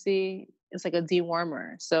pregnancy, it's like a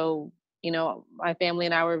dewormer. So, my family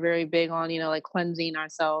and I were very big on, like cleansing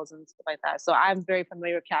ourselves and stuff like that. So I'm very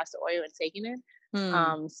familiar with castor oil and taking it.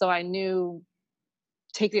 So I knew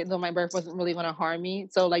taking it though my birth wasn't really going to harm me.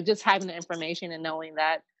 So like just having the information and knowing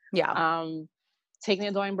that, taking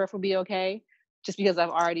it during birth will be okay. Just because I've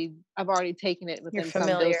already taken it within some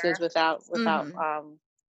dosage without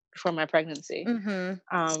before my pregnancy.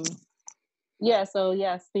 So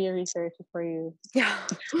yes, do your research before you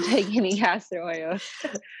take any castor oil.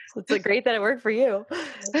 It's great that it worked for you.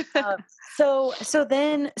 So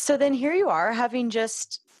then here you are, having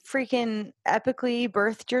just freaking epically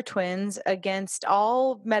birthed your twins against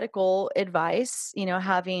all medical advice,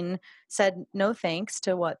 having said no thanks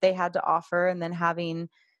to what they had to offer, and then having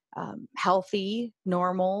healthy,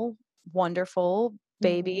 normal, wonderful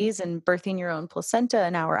babies and birthing your own placenta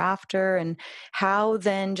an hour after. And how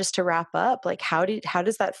then, just to wrap up, like how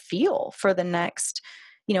does that feel for the next,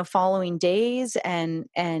 following days, and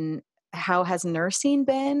how has nursing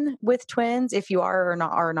been with twins, if you are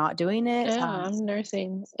not doing it? Yeah, I'm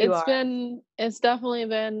nursing. It's definitely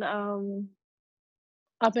been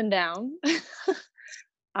up and down.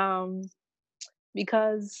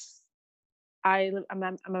 Because I'm in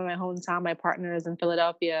my hometown. My partner is in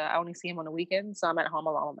Philadelphia. I only see him on the weekends, so I'm at home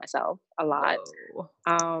alone with myself a lot.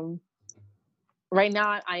 Right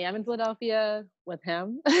now, I am in Philadelphia with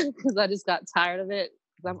him because I just got tired of it.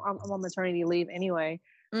 I'm on maternity leave anyway,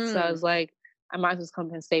 so I was like, I might as well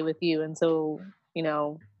come and stay with you until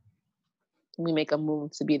we make a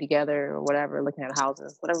move to be together or whatever, looking at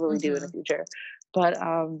houses, whatever we do in the future. But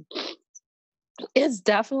it's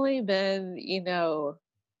definitely been,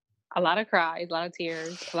 a lot of cries, a lot of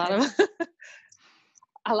tears, a lot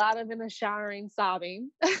of in the showering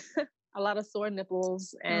sobbing, a lot of sore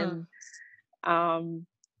nipples, and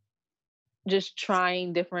just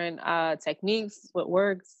trying different techniques, what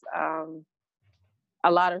works, a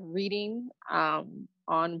lot of reading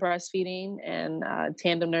on breastfeeding and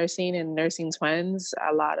tandem nursing and nursing twins.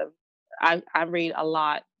 I read a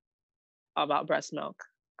lot about breast milk.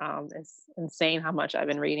 It's insane how much I've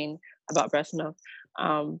been reading about breast milk.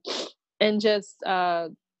 And just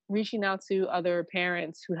reaching out to other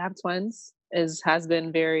parents who have twins has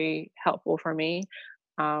been very helpful for me.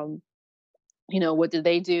 What did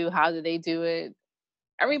they do? How did they do it?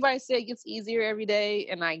 Everybody said it gets easier every day,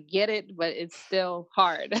 and I get it, but it's still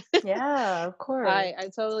hard. Yeah, of course. I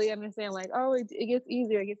totally understand. Like, oh, it gets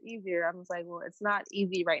easier. It gets easier. I was like, well, it's not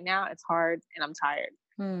easy right now. It's hard, and I'm tired.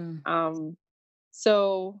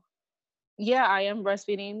 So yeah, I am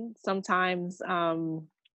breastfeeding. Sometimes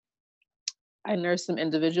I nurse them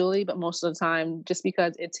individually, but most of the time, just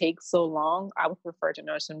because it takes so long, I would prefer to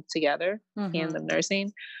nurse them together, tandem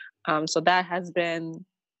nursing. So that has been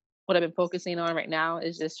what I've been focusing on right now,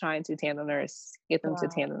 is just trying to tandem nurse, get them to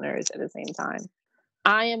tandem nurse at the same time.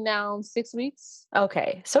 I am now 6 weeks.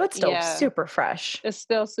 Okay. So it's still super fresh. It's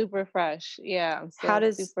still super fresh. Yeah. I'm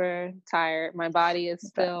still super tired. My body is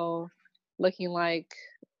still looking like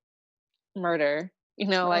murder,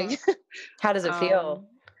 like. How does it feel?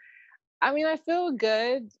 I mean, I feel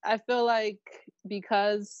good. I feel like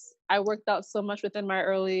because I worked out so much within my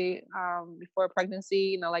early, before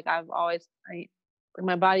pregnancy, like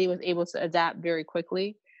my body was able to adapt very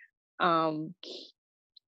quickly. And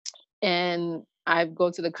I go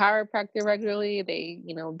to the chiropractor regularly. They,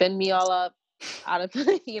 bend me all up out of,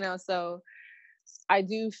 so I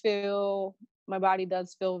do feel, my body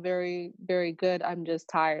does feel very, very good. I'm just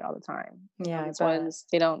tired all the time. Yeah. The twins,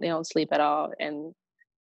 they don't sleep at all. And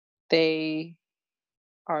they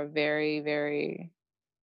are very, very,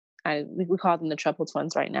 we call them the triple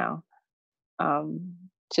twins right now.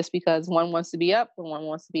 Just because one wants to be up and one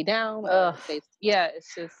wants to be down.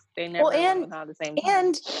 It's just, they never learn how the same time.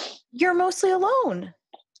 And you're mostly alone.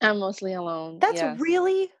 I'm mostly alone. That's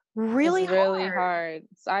really, really hard. Really hard.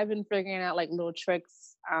 So I've been figuring out like little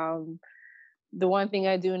tricks. The one thing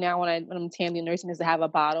I do now when I'm tandem nursing is to have a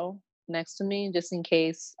bottle next to me, just in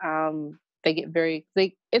case they get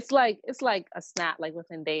it's like a snap, like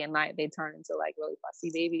within day and night, they turn into like really fussy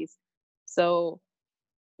babies. So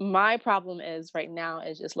my problem is right now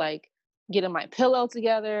is just like getting my pillow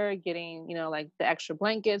together, getting, like the extra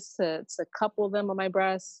blankets to couple them on my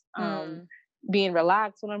breasts, being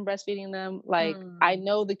relaxed when I'm breastfeeding them. Like I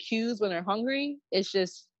know the cues when they're hungry. It's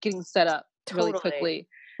just getting set up really quickly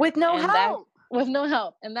with no help. With no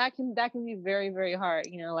help. And that can be very, very hard,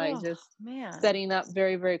 setting up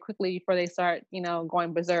very, very quickly before they start,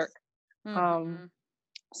 going berserk.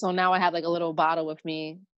 So now I have like a little bottle with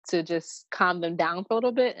me to just calm them down for a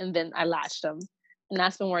little bit, and then I latch them. And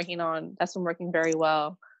that's been working very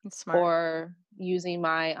well. Smart. or using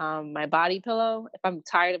my my body pillow if I'm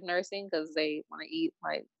tired of nursing, because they want to eat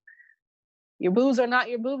like, your boobs are not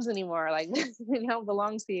your boobs anymore. Like they don't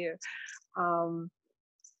belong to you.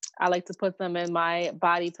 I like to put them in my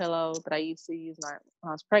body pillow that I used to use when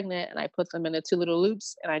I was pregnant, and I put them in the 2 little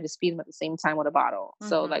loops, and I just feed them at the same time with a bottle.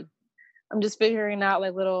 So like, I'm just figuring out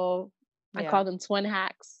like little, I call them twin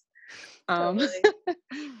hacks. Totally.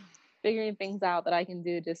 Figuring things out that I can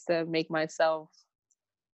do just to make myself,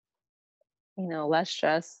 less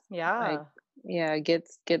stressed. Yeah. Like,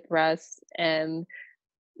 get rest. And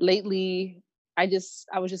lately, I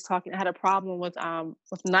was just talking. I had a problem with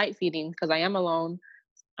night feeding because I am alone.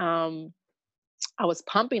 I was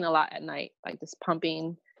pumping a lot at night, like just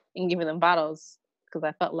pumping and giving them bottles because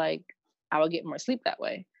I felt like I would get more sleep that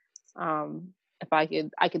way. If I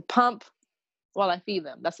could pump while I feed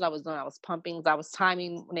them. That's what I was doing. I was pumping. I was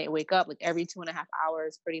timing when they wake up, like every 2.5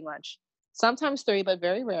 hours, pretty much. Sometimes 3, but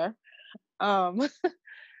very rare. So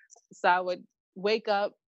I would wake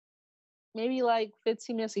up maybe like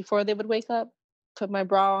 15 minutes before they would wake up, put my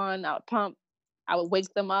bra on, I would pump, I would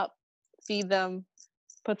wake them up, feed them,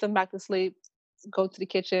 put them back to sleep, go to the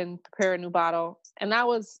kitchen, prepare a new bottle. And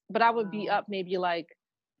but I would be up maybe like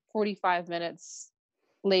 45 minutes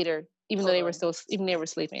later, even though they were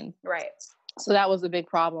sleeping. Right. So that was a big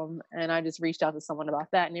problem. And I just reached out to someone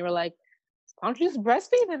about that. And they were like, why don't you just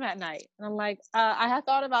breastfeed them at night? And I'm like, I had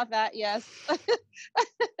thought about that. Yes.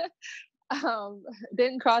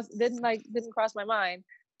 Didn't cross my mind.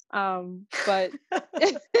 But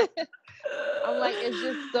I'm like,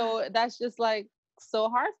 that's just like so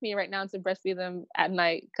hard for me right now to breastfeed them at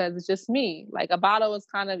night because it's just me. Like a bottle is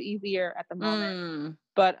kind of easier at the moment.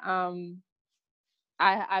 But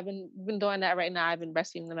I've been doing that right now. I've been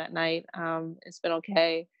breastfeeding them at night. It's been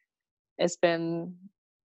okay.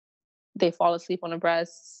 They fall asleep on the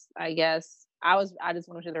breast, I guess. I just wanted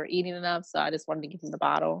to make sure they were eating enough, so I just wanted to give them the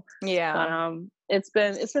bottle. Yeah. But it's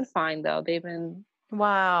been fine though. They've been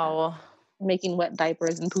making wet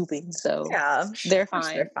diapers and pooping, so yeah, they're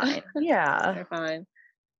fine. They're fine. Yeah, they're fine.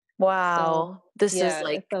 Wow, So, this is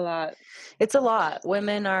like it's a lot. It's a lot.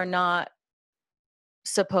 Women are not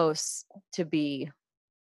supposed to be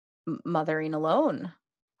mothering alone,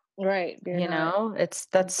 right?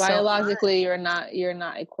 that's biologically you're not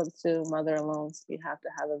equipped to mother alone. So you have to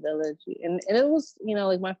have a village, and it was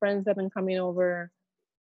like my friends have been coming over,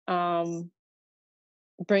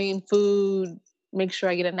 bringing food, make sure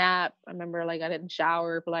I get a nap. I remember like I didn't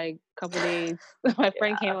shower for like a couple of days. My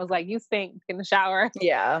friend came and was like, you stink in the shower.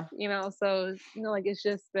 Yeah. So like it's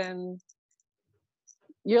just been,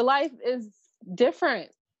 your life is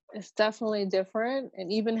different. It's definitely different.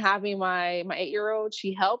 And even having my 8-year-old,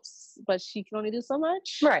 she helps, but she can only do so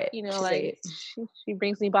much. Right. Like she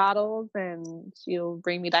brings me bottles and she'll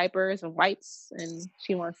bring me diapers and wipes, and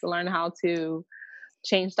she wants to learn how to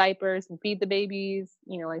change diapers and feed the babies,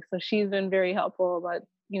 so she's been very helpful, but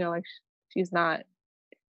like she still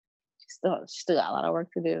got a lot of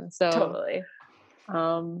work to do. So totally.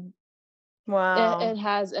 Wow. It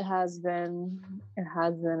has been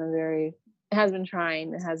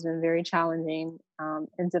trying. It has been very challenging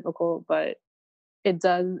and difficult, but it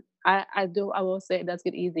does. I will say it does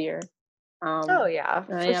get easier. Oh yeah,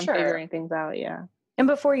 I am figuring things out. Yeah. And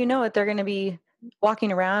before you know it, they're going to be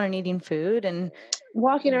walking around and eating food and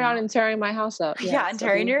walking around and tearing my house up. Yeah, and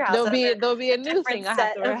tearing your house up. There'll be a new thing I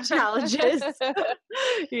have to of challenges.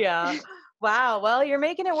 Yeah. Wow. Well, you're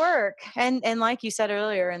making it work. And like you said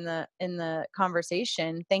earlier in the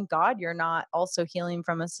conversation, thank God you're not also healing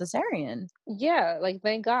from a cesarean. Yeah, like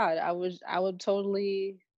thank God. I would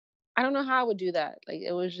totally, I don't know how I would do that. Like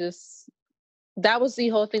it was just, that was the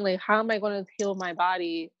whole thing. Like, how am I going to heal my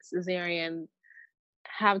body cesarean,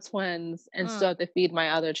 have twins, and still have to feed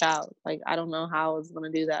my other child? Like, I don't know how I was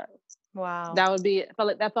going to do that. Wow.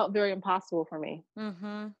 That felt very impossible for me.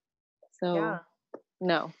 Mm-hmm. So yeah.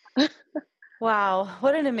 No. Wow,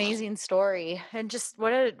 what an amazing story. And just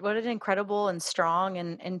what an incredible and strong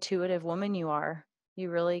and intuitive woman you are.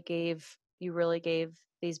 You really gave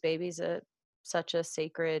these babies such a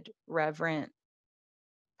sacred, reverent,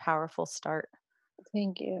 powerful start.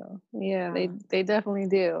 Thank you. Yeah, they definitely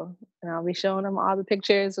do. And I'll be showing them all the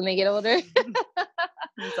pictures when they get older.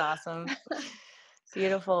 That's awesome.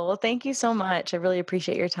 Beautiful. Well, thank you so much. I really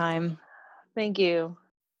appreciate your time. Thank you.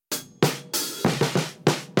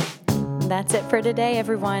 That's it for today,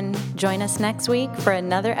 everyone. Join us next week for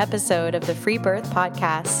another episode of the Free Birth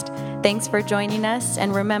Podcast. Thanks for joining us,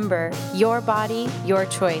 and remember, your body, your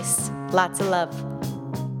choice. Lots of love.